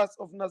Jesus Christ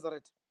of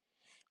Nazareth.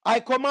 I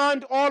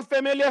command all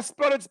familiar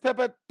spirits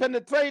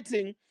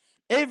penetrating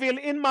evil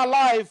in my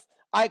life.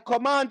 I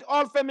command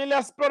all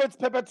familiar spirits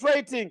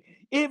perpetrating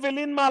evil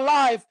in my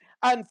life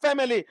and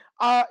family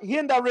are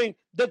hindering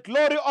the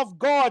glory of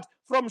God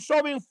from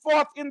showing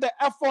forth in the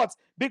efforts.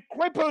 Be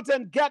crippled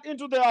and get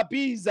into the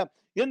abyss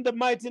in the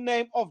mighty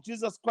name of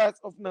Jesus Christ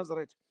of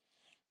Nazareth.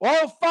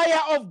 Oh,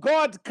 fire of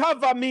God,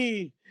 cover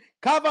me.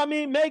 Cover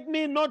me, make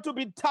me not to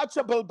be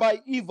touchable by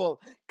evil.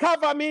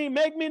 Cover me,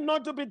 make me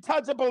not to be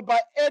touchable by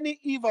any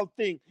evil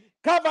thing.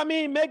 Cover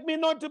me, make me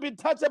not to be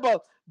touchable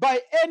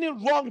by any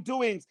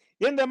wrongdoings.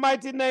 In the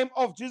mighty name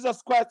of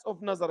Jesus Christ of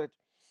Nazareth.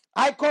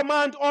 I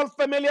command all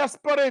familiar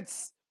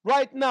spirits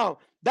right now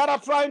that are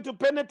trying to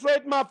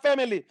penetrate my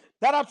family,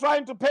 that are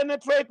trying to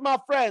penetrate my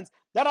friends,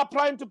 that are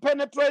trying to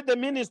penetrate the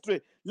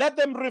ministry. Let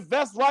them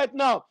reverse right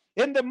now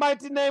in the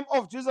mighty name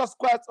of Jesus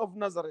Christ of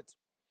Nazareth.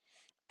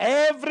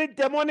 Every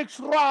demonic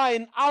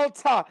shrine,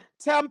 altar,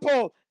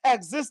 temple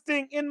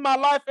existing in my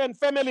life and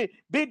family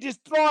be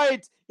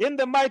destroyed in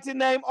the mighty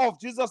name of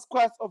Jesus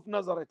Christ of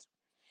Nazareth.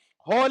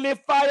 Holy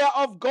fire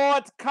of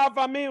God,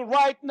 cover me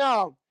right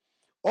now.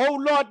 Oh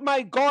Lord,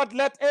 my God,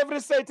 let every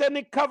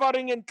satanic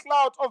covering and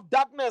cloud of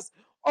darkness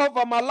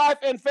over my life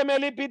and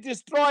family be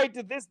destroyed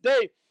this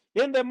day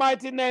in the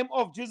mighty name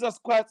of Jesus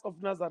Christ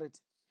of Nazareth.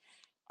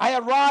 I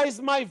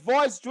arise my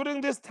voice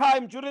during this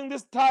time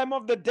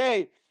of the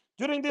day,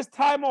 during this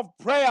time of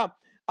prayer.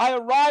 I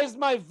arise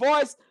my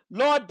voice,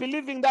 Lord,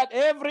 believing that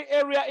every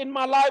area in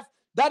my life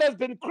that has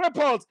been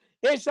crippled,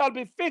 it shall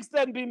be fixed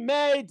and be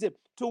made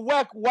to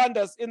work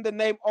wonders in the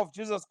name of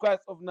Jesus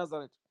Christ of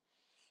Nazareth.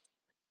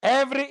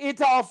 Every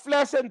eater of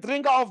flesh and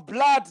drinker of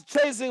blood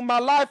chasing my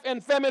life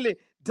and family,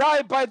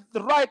 die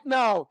right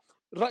now.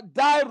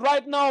 Die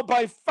right now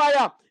by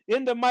fire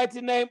in the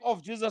mighty name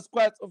of Jesus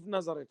Christ of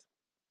Nazareth.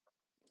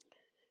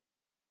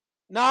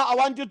 Now, I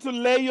want you to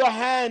lay your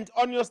hand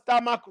on your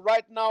stomach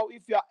right now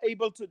if you are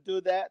able to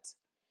do that.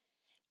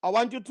 I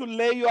want you to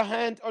lay your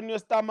hand on your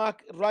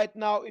stomach right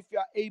now if you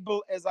are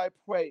able as I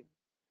pray.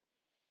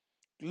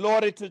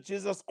 Glory to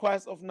Jesus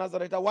Christ of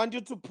Nazareth. I want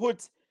you to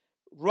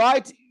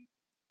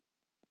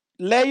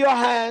lay your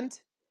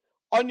hand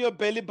on your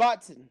belly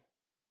button.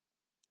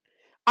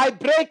 I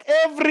break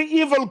every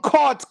evil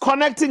cord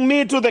connecting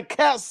me to the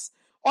curse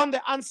on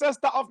the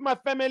ancestor of my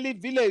family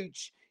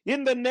village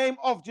in the name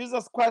of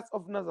Jesus Christ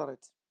of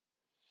Nazareth.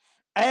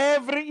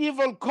 Every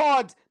evil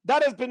cord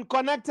that has been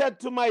connected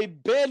to my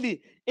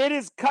belly, it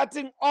is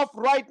cutting off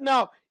right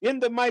now in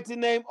the mighty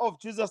name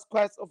of Jesus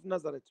Christ of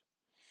Nazareth.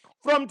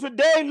 From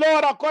today,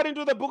 Lord, according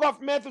to the book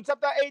of Matthew,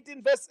 chapter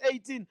 18, verse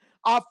 18,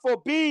 I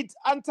forbid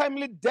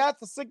untimely death,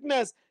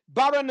 sickness,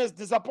 barrenness,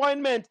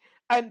 disappointment,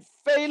 and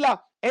failure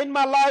in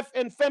my life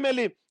and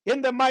family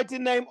in the mighty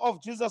name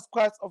of Jesus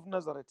Christ of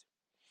Nazareth.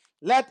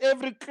 Let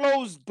every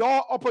closed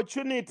door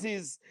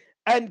opportunities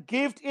and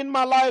gift in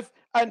my life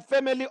and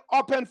family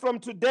open from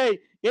today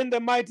in the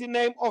mighty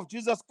name of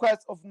Jesus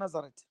Christ of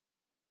Nazareth.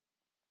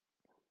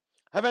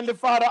 Heavenly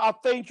Father, I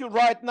thank you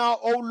right now,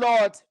 oh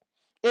Lord.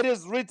 It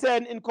is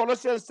written in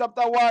Colossians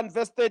chapter 1,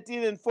 verse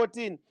 13 and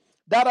 14,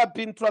 that have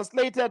been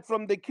translated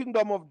from the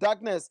kingdom of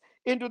darkness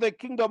into the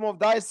kingdom of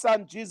thy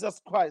Son, Jesus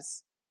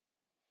Christ.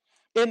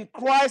 In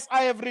Christ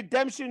I have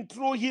redemption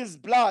through his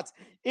blood,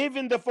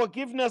 even the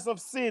forgiveness of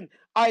sin.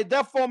 I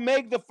therefore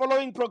make the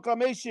following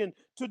proclamation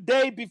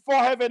today before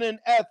heaven and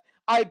earth.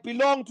 I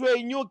belong to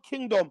a new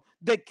kingdom,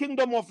 the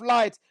kingdom of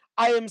light.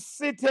 I am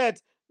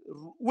seated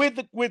with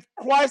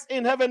Christ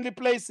in heavenly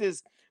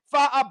places,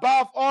 far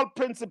above all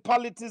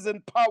principalities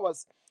and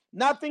powers.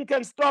 Nothing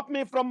can stop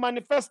me from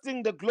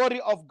manifesting the glory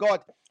of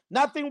God.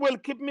 Nothing will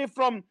keep me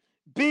from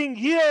being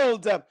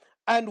healed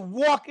and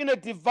walk in a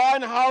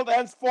divine health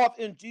henceforth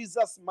in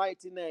Jesus'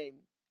 mighty name.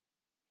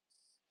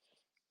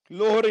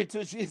 Glory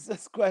to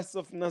Jesus Christ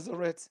of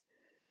Nazareth.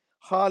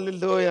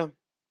 Hallelujah.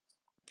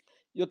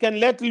 You can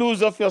let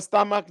loose of your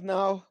stomach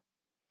now.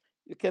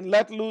 You can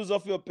let loose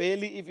of your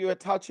belly if you are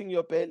touching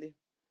your belly.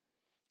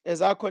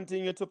 As I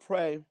continue to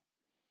pray,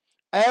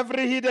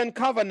 every hidden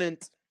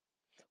covenant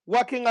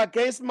working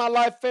against my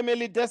life,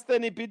 family,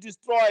 destiny be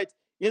destroyed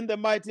in the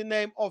mighty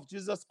name of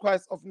Jesus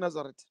Christ of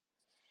Nazareth.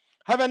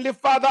 Heavenly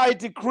Father, I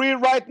decree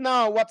right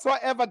now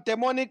whatsoever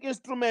demonic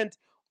instrument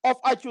of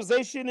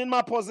accusation in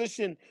my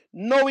position,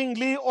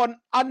 knowingly or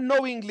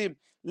unknowingly,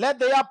 let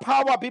their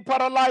power be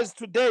paralyzed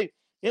today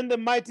in the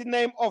mighty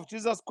name of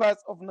Jesus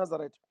Christ of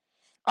Nazareth.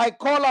 I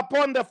call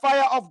upon the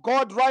fire of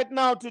God right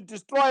now to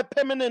destroy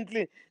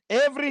permanently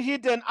every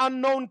hidden,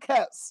 unknown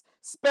curse,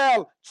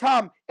 spell,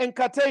 charm,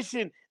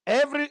 incantation,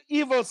 every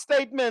evil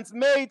statements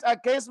made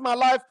against my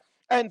life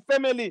and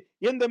family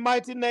in the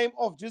mighty name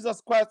of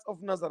Jesus Christ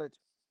of Nazareth.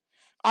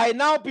 I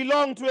now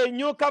belong to a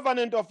new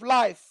covenant of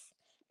life,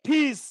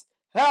 peace,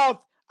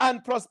 health,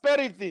 and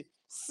prosperity,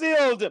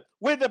 sealed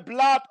with the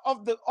blood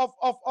of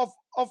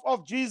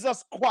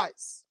Jesus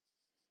Christ.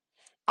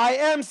 I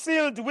am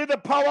sealed with the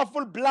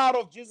powerful blood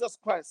of Jesus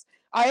Christ.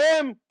 I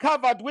am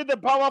covered with the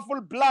powerful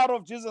blood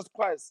of Jesus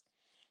Christ.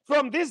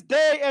 From this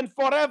day and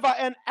forever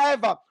and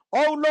ever,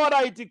 oh Lord,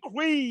 I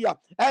decree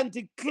and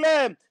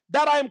declare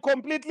that I am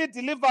completely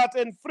delivered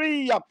and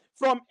free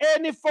from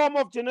any form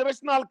of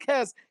generational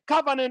curse,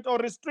 covenant, or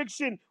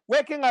restriction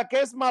working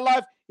against my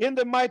life in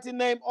the mighty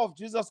name of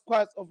Jesus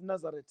Christ of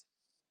Nazareth.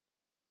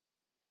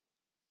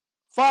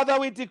 Father,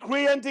 we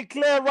decree and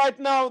declare right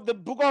now the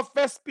book of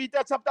 1 Peter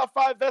chapter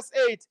 5 verse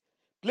 8.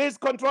 Please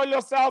control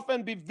yourself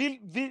and be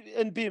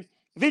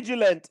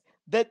vigilant.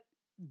 The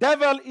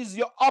devil is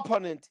your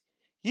opponent.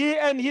 He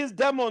and his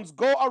demons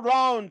go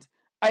around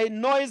a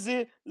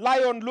noisy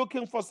lion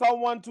looking for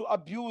someone to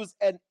abuse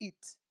and eat.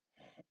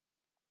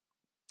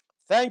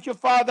 Thank you,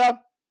 Father.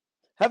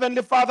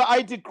 Heavenly Father,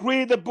 I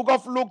decree the book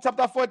of Luke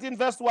chapter 14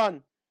 verse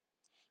 1.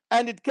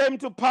 And it came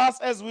to pass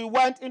as we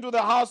went into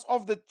the house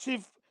of the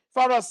chief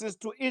Pharisees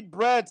to eat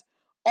bread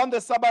on the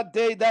Sabbath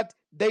day that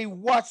they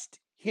watched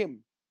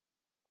him.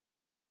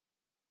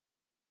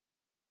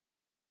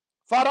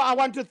 Father, I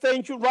want to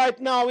thank you right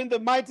now in the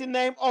mighty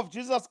name of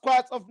Jesus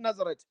Christ of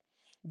Nazareth.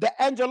 The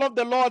angel of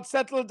the Lord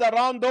settled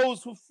around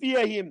those who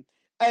fear him,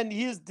 and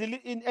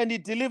he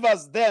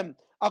delivers them,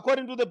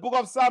 according to the book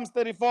of Psalms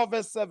 34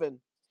 verse 7.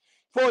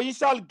 For he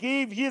shall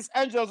give his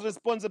angels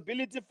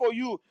responsibility for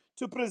you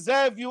to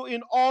preserve you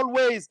in all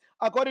ways,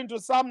 according to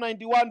Psalm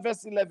 91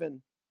 verse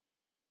 11.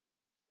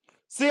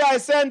 See, I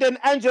send an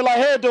angel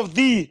ahead of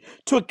thee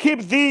to keep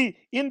thee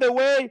in the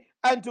way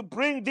and to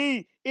bring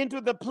thee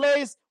into the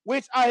place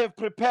which I have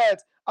prepared,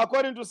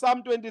 according to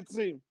Psalm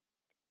 23.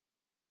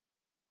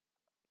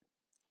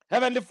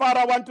 Heavenly Father,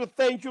 I want to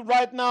thank you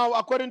right now,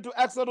 according to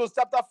Exodus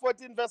chapter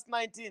 14, verse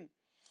 19.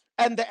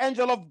 And the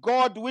angel of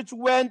God, which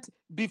went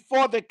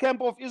before the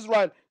camp of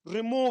Israel,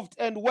 removed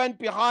and went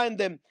behind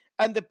them.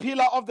 And the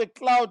pillar of the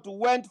cloud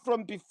went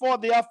from before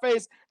their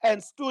face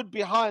and stood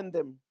behind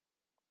them.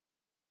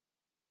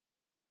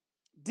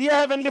 Dear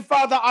Heavenly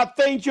Father, I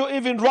thank you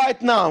even right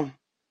now,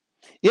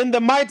 in the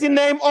mighty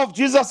name of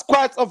Jesus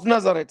Christ of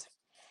Nazareth.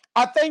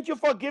 I thank you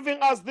for giving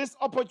us this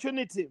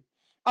opportunity.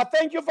 I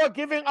thank you for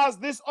giving us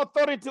this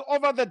authority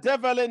over the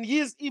devil and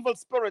his evil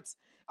spirits.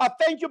 I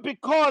thank you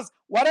because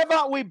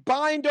whatever we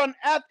bind on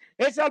earth,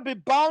 it shall be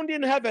bound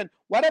in heaven.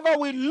 Whatever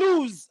we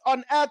lose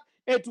on earth,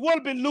 it will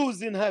be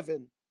loose in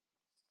heaven.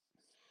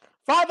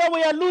 Father,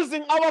 we are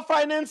losing our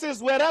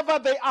finances wherever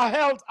they are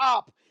held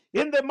up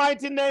in the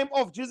mighty name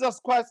of Jesus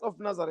Christ of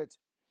Nazareth.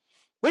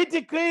 We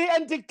decree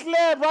and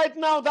declare right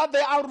now that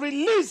they are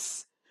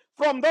released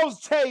from those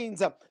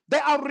chains. They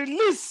are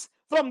released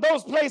from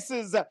those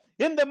places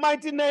in the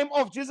mighty name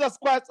of Jesus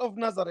Christ of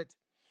Nazareth.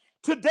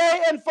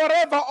 Today and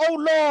forever, oh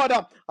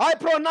Lord, I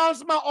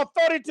pronounce my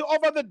authority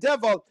over the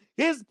devil,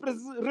 his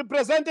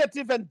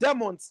representative and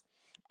demons.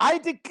 I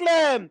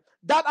declare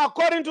that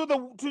according to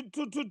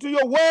to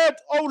your word,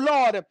 oh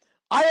Lord,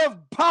 I have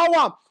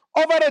power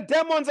over the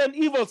demons and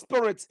evil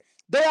spirits.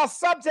 They are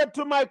subject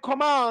to my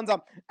commands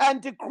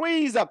and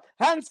decrees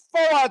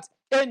henceforward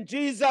in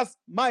Jesus'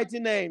 mighty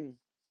name.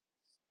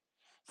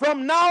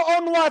 From now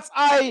onwards,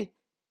 I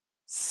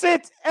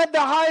sit at the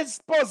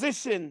highest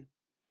position.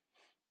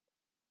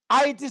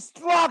 I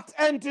destruct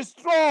and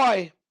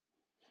destroy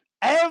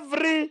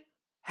every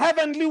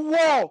heavenly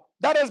war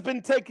that has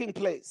been taking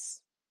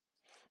place.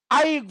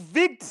 I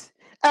evict,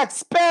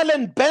 expel,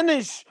 and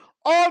banish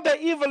all the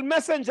evil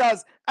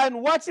messengers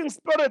and watching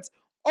spirits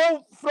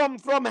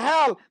from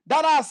hell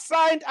that are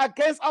assigned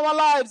against our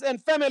lives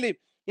and family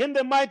in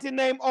the mighty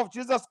name of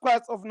Jesus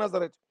Christ of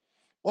Nazareth.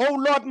 Oh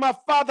Lord, my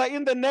Father,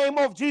 in the name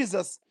of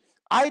Jesus,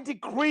 I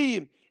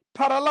decree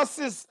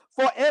paralysis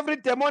for every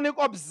demonic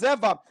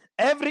observer,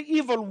 every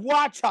evil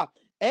watcher,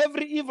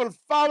 every evil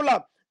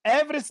fowler,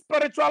 every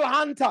spiritual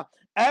hunter,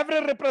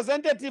 every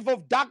representative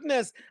of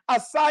darkness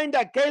assigned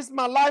against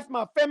my life,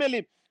 my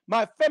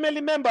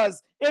family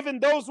members, even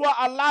those who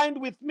are aligned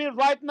with me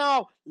right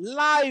now,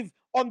 live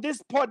on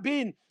this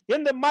Podbean.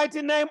 In the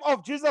mighty name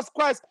of Jesus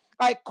Christ,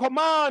 I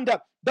command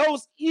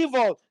those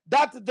evil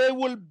that they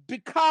will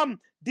become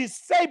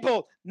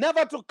disabled,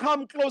 never to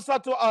come closer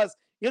to us.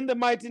 In the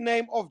mighty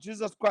name of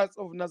Jesus Christ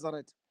of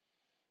Nazareth.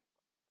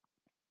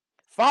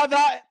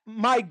 Father,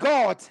 my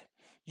God,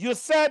 you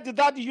said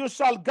that you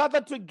shall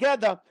gather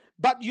together,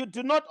 but you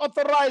do not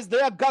authorize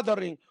their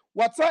gathering.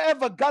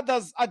 Whatsoever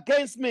gathers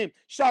against me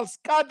shall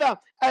scatter,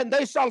 and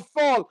they shall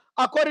fall,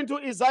 according to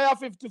Isaiah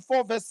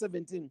 54, verse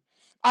 17.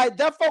 I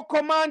therefore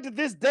command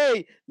this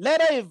day,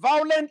 let a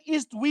violent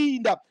east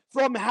wind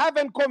from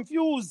heaven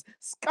confuse,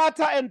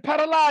 scatter, and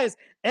paralyze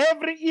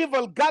every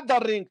evil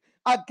gathering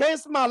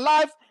against my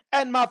life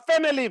and my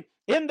family,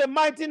 in the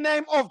mighty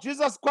name of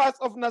Jesus Christ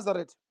of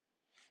Nazareth.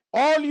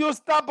 All you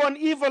stubborn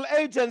evil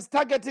agents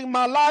targeting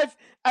my life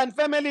and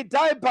family,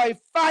 die by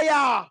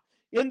fire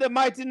in the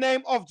mighty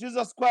name of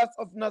Jesus Christ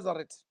of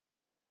Nazareth.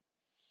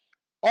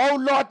 Oh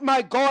Lord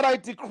my God, I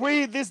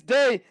decree this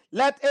day,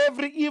 let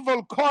every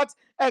evil court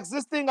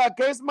existing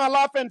against my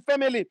life and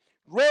family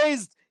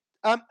raised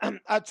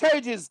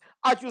charges,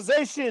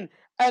 accusation,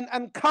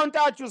 and counter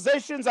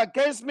accusations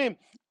against me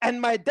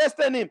and my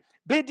destiny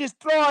be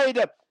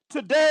destroyed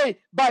today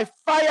by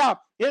fire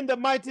in the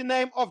mighty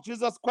name of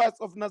Jesus Christ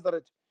of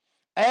Nazareth.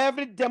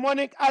 Every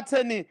demonic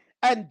attorney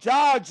and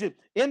judge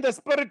in the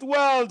spirit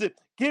world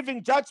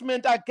giving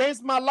judgment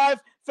against my life,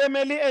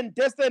 family, and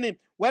destiny,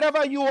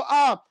 wherever you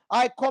are,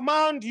 I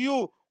command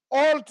you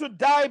all to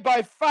die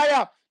by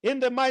fire in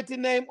the mighty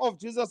name of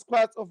Jesus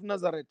Christ of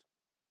Nazareth.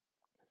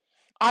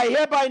 I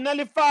hereby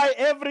nullify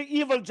every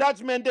evil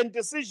judgment and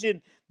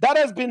decision that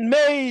has been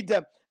made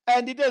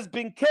and it has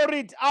been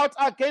carried out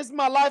against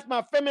my life,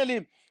 my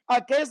family,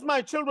 against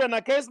my children,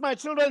 against my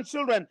children's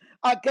children,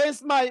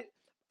 against my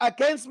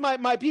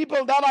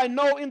people that I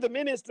know in the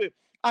ministry,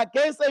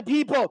 against the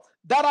people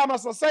that I'm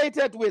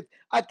associated with,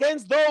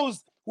 against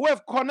those who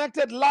have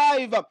connected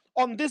live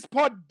on this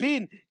pod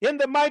bean, in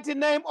the mighty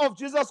name of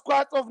Jesus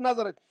Christ of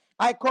Nazareth.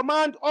 I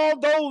command all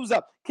those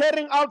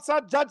carrying out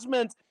such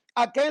judgments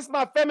against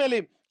my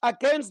family,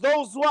 against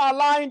those who are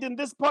aligned in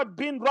this pod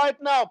bean right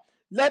now,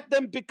 let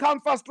them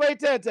become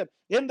frustrated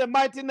in the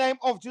mighty name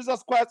of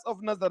Jesus Christ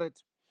of Nazareth.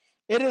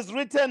 It is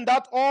written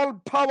that all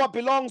power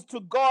belongs to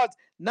God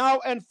now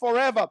and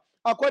forever,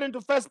 according to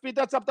 1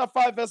 Peter chapter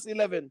 5, verse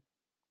 11.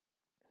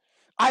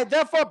 I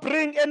therefore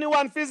bring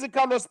anyone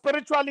physical or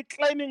spiritually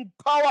claiming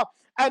power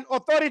and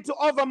authority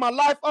over my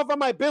life, over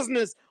my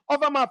business,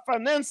 over my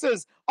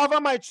finances,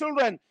 over my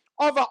children,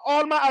 over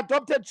all my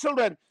adopted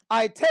children.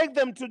 I take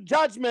them to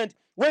judgment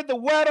with the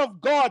word of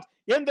God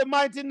in the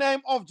mighty name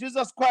of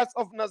Jesus Christ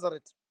of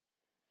Nazareth.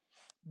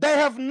 They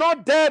have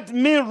not dared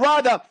me,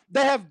 rather,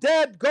 they have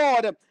dared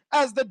God,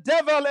 as the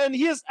devil and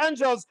his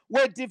angels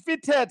were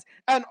defeated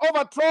and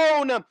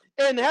overthrown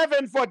in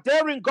heaven for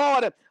daring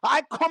God.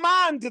 I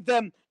command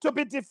them to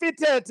be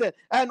defeated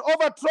and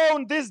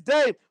overthrown this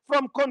day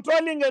from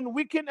controlling and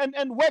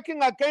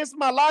working against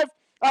my life,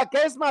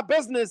 against my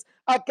business,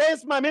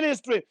 against my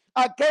ministry,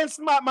 against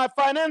my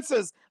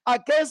finances,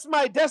 against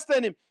my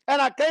destiny,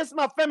 and against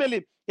my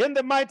family, in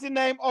the mighty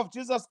name of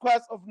Jesus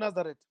Christ of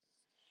Nazareth.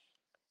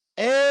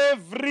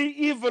 Every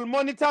evil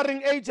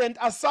monitoring agent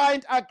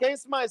assigned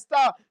against my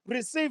star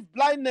receive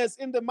blindness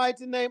in the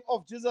mighty name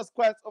of Jesus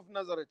Christ of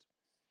Nazareth.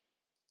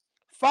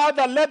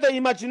 Father, let the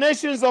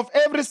imaginations of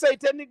every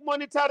satanic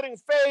monitoring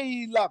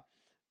fail.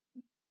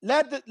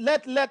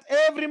 Let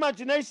every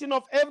imagination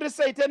of every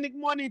satanic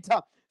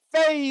monitor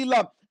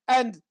fail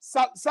and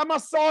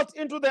somersault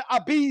into the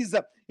abyss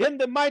in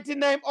the mighty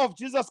name of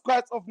Jesus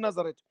Christ of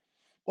Nazareth.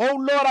 Oh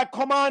Lord, I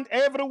command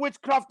every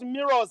witchcraft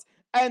mirrors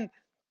and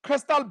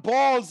crystal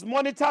balls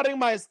monitoring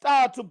my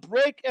star to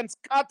break and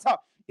scatter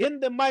in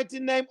the mighty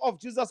name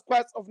of Jesus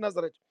Christ of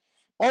Nazareth.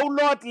 Oh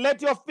Lord,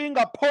 let your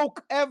finger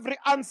poke every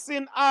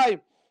unseen eye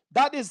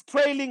that is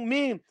trailing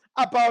me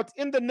about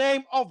in the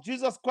name of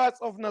Jesus Christ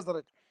of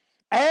Nazareth.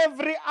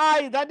 Every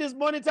eye that is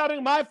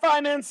monitoring my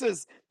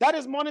finances, that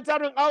is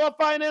monitoring our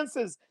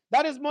finances,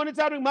 that is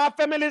monitoring my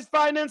family's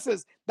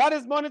finances, that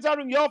is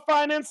monitoring your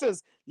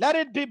finances, let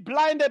it be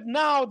blinded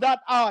now, that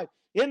eye,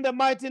 in the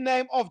mighty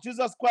name of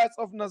Jesus Christ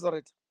of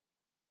Nazareth.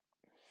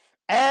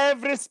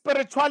 Every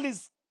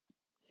spiritualist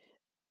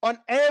on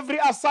every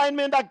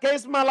assignment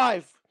against my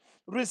life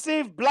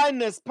receive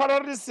blindness,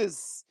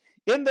 paralysis,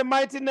 in the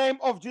mighty name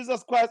of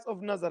Jesus Christ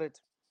of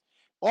Nazareth.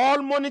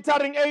 All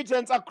monitoring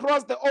agents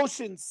across the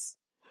oceans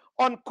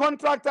on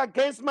contract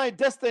against my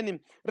destiny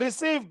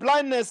receive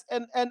blindness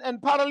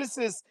and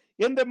paralysis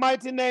in the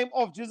mighty name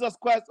of Jesus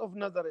Christ of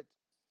Nazareth.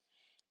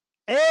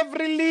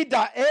 Every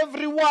leader,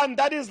 everyone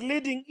that is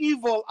leading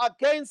evil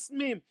against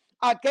me,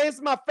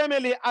 against my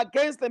family,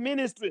 against the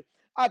ministry,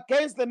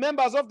 against the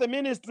members of the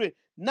ministry,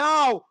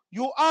 now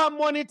you are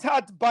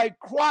monitored by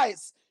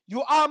Christ.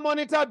 You are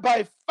monitored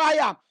by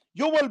fire.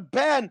 You will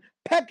burn.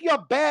 Pack your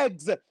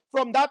bags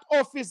from that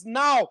office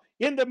now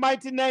in the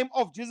mighty name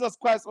of Jesus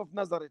Christ of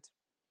Nazareth.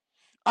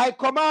 I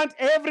command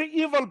every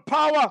evil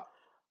power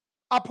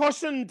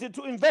apportioned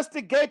to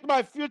investigate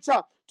my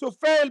future to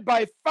fail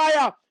by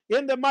fire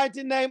in the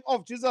mighty name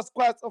of Jesus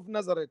Christ of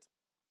Nazareth.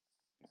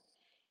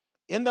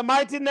 In the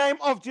mighty name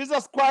of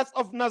Jesus Christ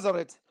of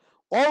Nazareth.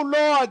 Oh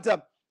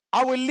Lord,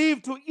 I will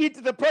live to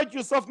eat the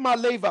produce of my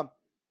labor.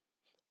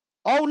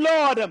 Oh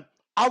Lord,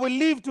 I will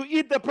live to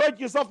eat the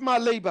produce of my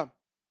labor.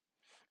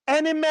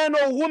 Any man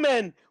or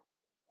woman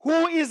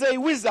who is a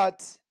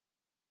wizard,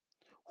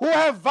 who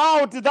have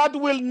vowed that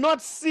will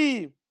not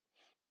see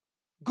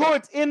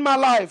good in my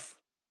life,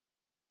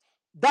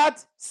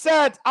 that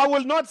said, I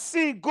will not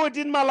see good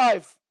in my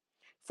life,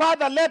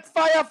 Father, let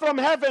fire from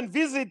heaven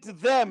visit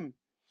them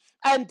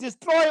and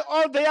destroy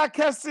all their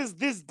curses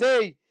this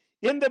day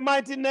in the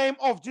mighty name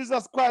of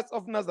Jesus Christ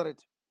of Nazareth.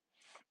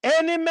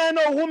 Any man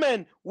or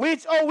woman,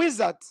 witch or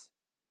wizard,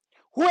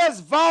 who has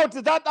vowed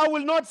that I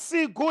will not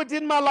see good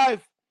in my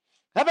life,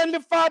 Heavenly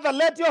Father,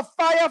 let your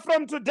fire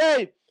from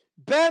today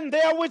burn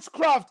their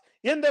witchcraft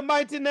in the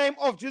mighty name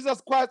of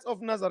Jesus Christ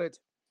of Nazareth.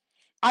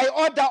 I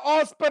order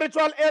all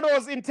spiritual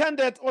arrows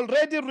intended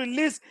already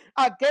released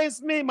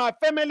against me, my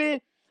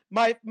family,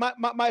 my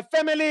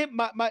family,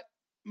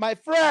 my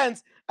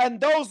friends, and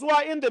those who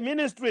are in the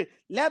ministry.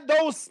 Let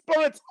those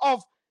spirits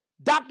of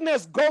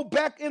darkness go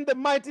back in the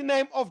mighty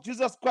name of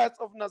Jesus Christ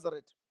of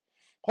Nazareth.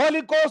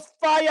 Holy Ghost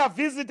fire,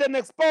 visit and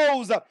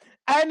expose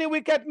any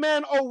wicked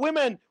men or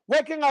women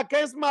working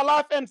against my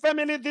life and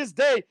family this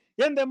day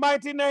in the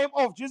mighty name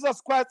of Jesus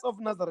Christ of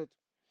Nazareth.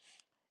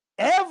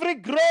 Every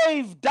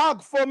grave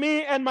dug for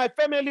me and my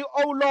family,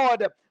 oh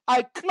Lord,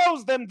 I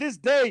close them this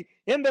day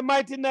in the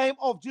mighty name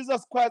of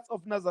Jesus Christ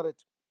of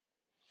Nazareth.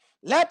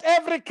 Let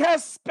every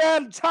curse,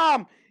 spell,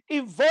 charm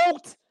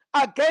evoked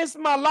against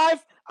my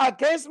life,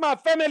 against my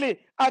family,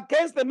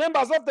 against the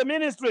members of the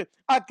ministry,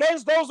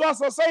 against those who are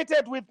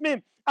associated with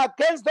me,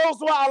 against those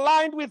who are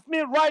aligned with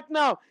me right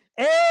now,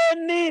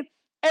 any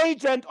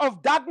agent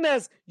of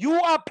darkness, you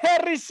are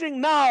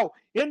perishing now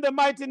in the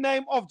mighty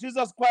name of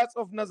Jesus Christ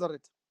of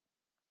Nazareth.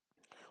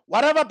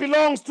 Whatever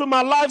belongs to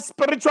my life,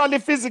 spiritually,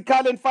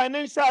 physically, and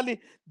financially,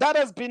 that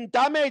has been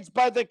damaged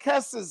by the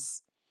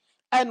curses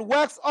and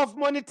works of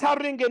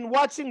monitoring and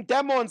watching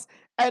demons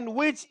and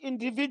witch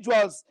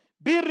individuals,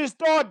 be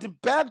restored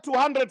back to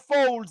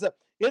hundredfolds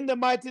in the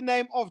mighty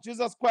name of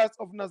Jesus Christ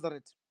of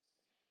Nazareth.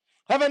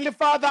 Heavenly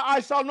Father,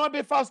 I shall not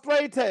be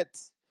frustrated,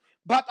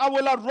 but I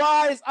will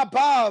arise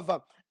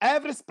above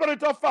every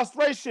spirit of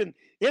frustration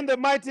in the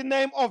mighty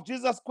name of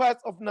Jesus Christ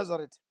of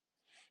Nazareth.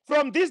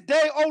 From this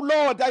day, O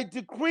Lord, I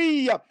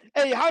decree a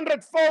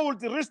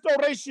hundredfold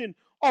restoration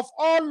of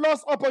all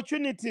lost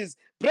opportunities,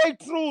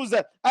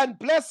 breakthroughs, and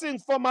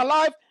blessings for my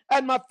life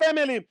and my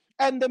family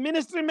and the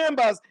ministry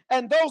members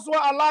and those who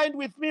are aligned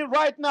with me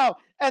right now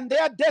and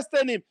their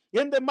destiny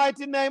in the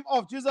mighty name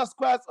of Jesus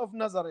Christ of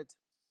Nazareth.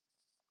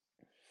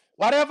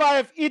 Whatever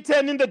I've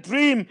eaten in the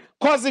dream,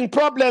 causing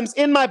problems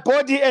in my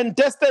body and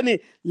destiny,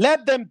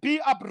 let them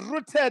be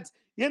uprooted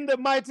in the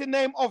mighty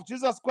name of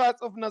Jesus Christ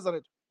of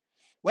Nazareth.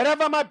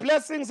 Wherever my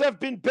blessings have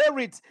been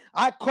buried,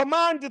 I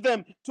command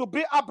them to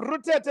be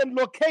uprooted and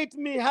locate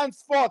me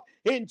henceforth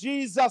in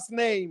Jesus'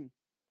 name.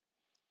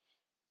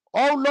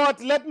 Oh Lord,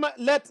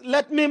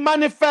 let me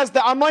manifest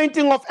the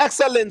anointing of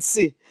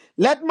excellency.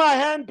 Let my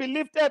hand be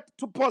lifted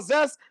to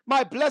possess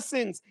my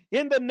blessings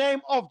in the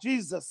name of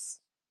Jesus.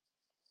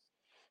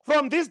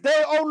 From this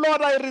day, oh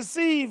Lord, I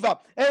receive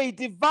a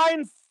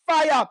divine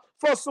fire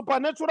for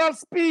supernatural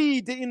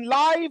speed in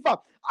life.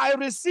 I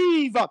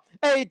receive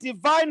a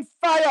divine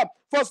fire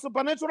for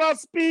supernatural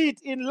speed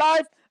in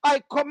life.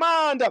 I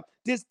command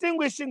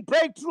distinguishing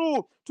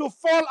breakthrough to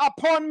fall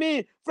upon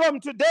me from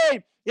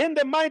today in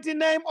the mighty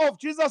name of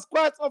Jesus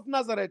Christ of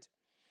Nazareth.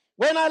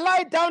 When I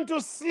lie down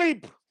to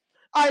sleep,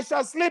 I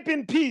shall sleep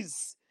in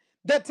peace.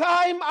 The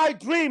time I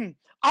dream,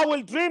 I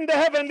will dream the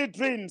heavenly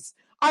dreams.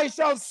 I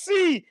shall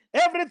see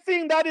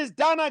everything that is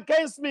done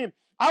against me.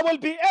 I will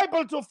be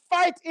able to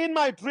fight in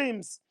my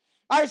dreams.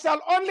 I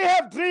shall only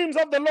have dreams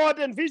of the Lord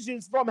and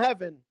visions from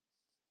heaven.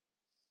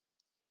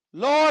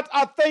 Lord,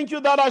 I thank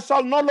you that I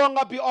shall no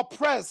longer be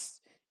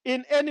oppressed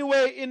in any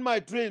way in my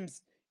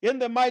dreams. In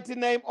the mighty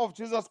name of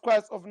Jesus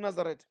Christ of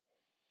Nazareth.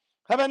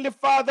 Heavenly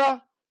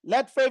Father,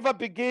 let favor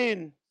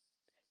begin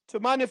to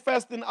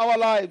manifest in our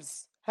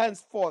lives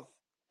henceforth.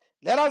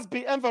 Let us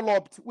be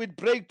enveloped with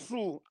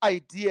breakthrough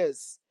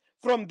ideas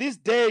from this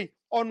day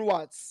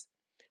onwards.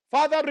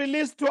 Father,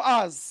 release to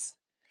us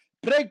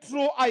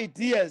breakthrough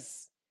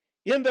ideas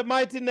in the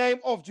mighty name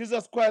of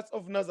Jesus Christ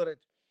of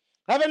Nazareth.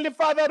 Heavenly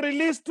Father,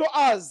 release to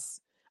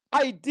us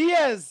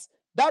ideas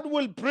that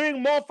will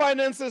bring more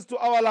finances to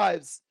our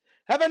lives.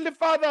 Heavenly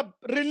Father,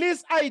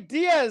 release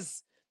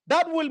ideas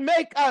that will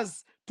make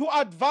us to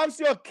advance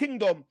your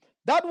kingdom,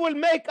 that will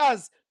make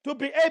us to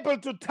be able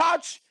to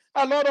touch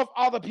a lot of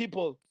other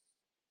people.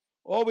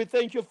 Oh, we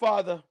thank you,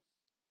 Father.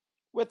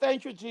 We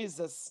thank you,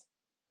 Jesus.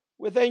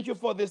 We thank you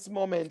for this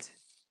moment.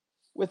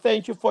 We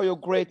thank you for your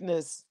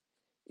greatness.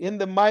 In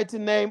the mighty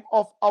name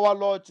of our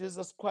Lord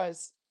Jesus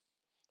Christ.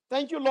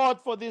 Thank you, Lord,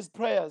 for these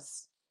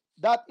prayers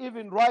that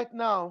even right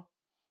now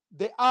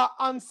they are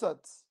answered.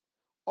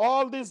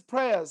 All these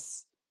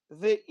prayers,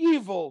 the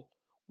evil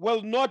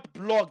will not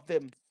block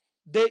them,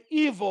 the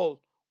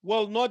evil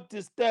will not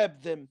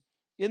disturb them.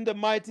 In the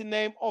mighty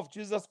name of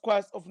Jesus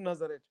Christ of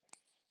Nazareth.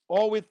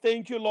 Oh, we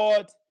thank you,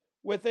 Lord.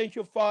 We thank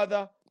you,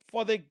 Father,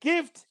 for the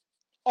gift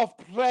of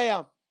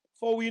prayer.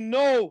 For we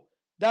know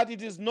that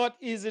it is not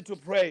easy to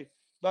pray,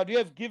 but you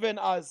have given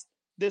us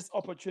this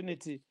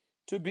opportunity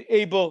to be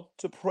able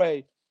to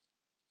pray.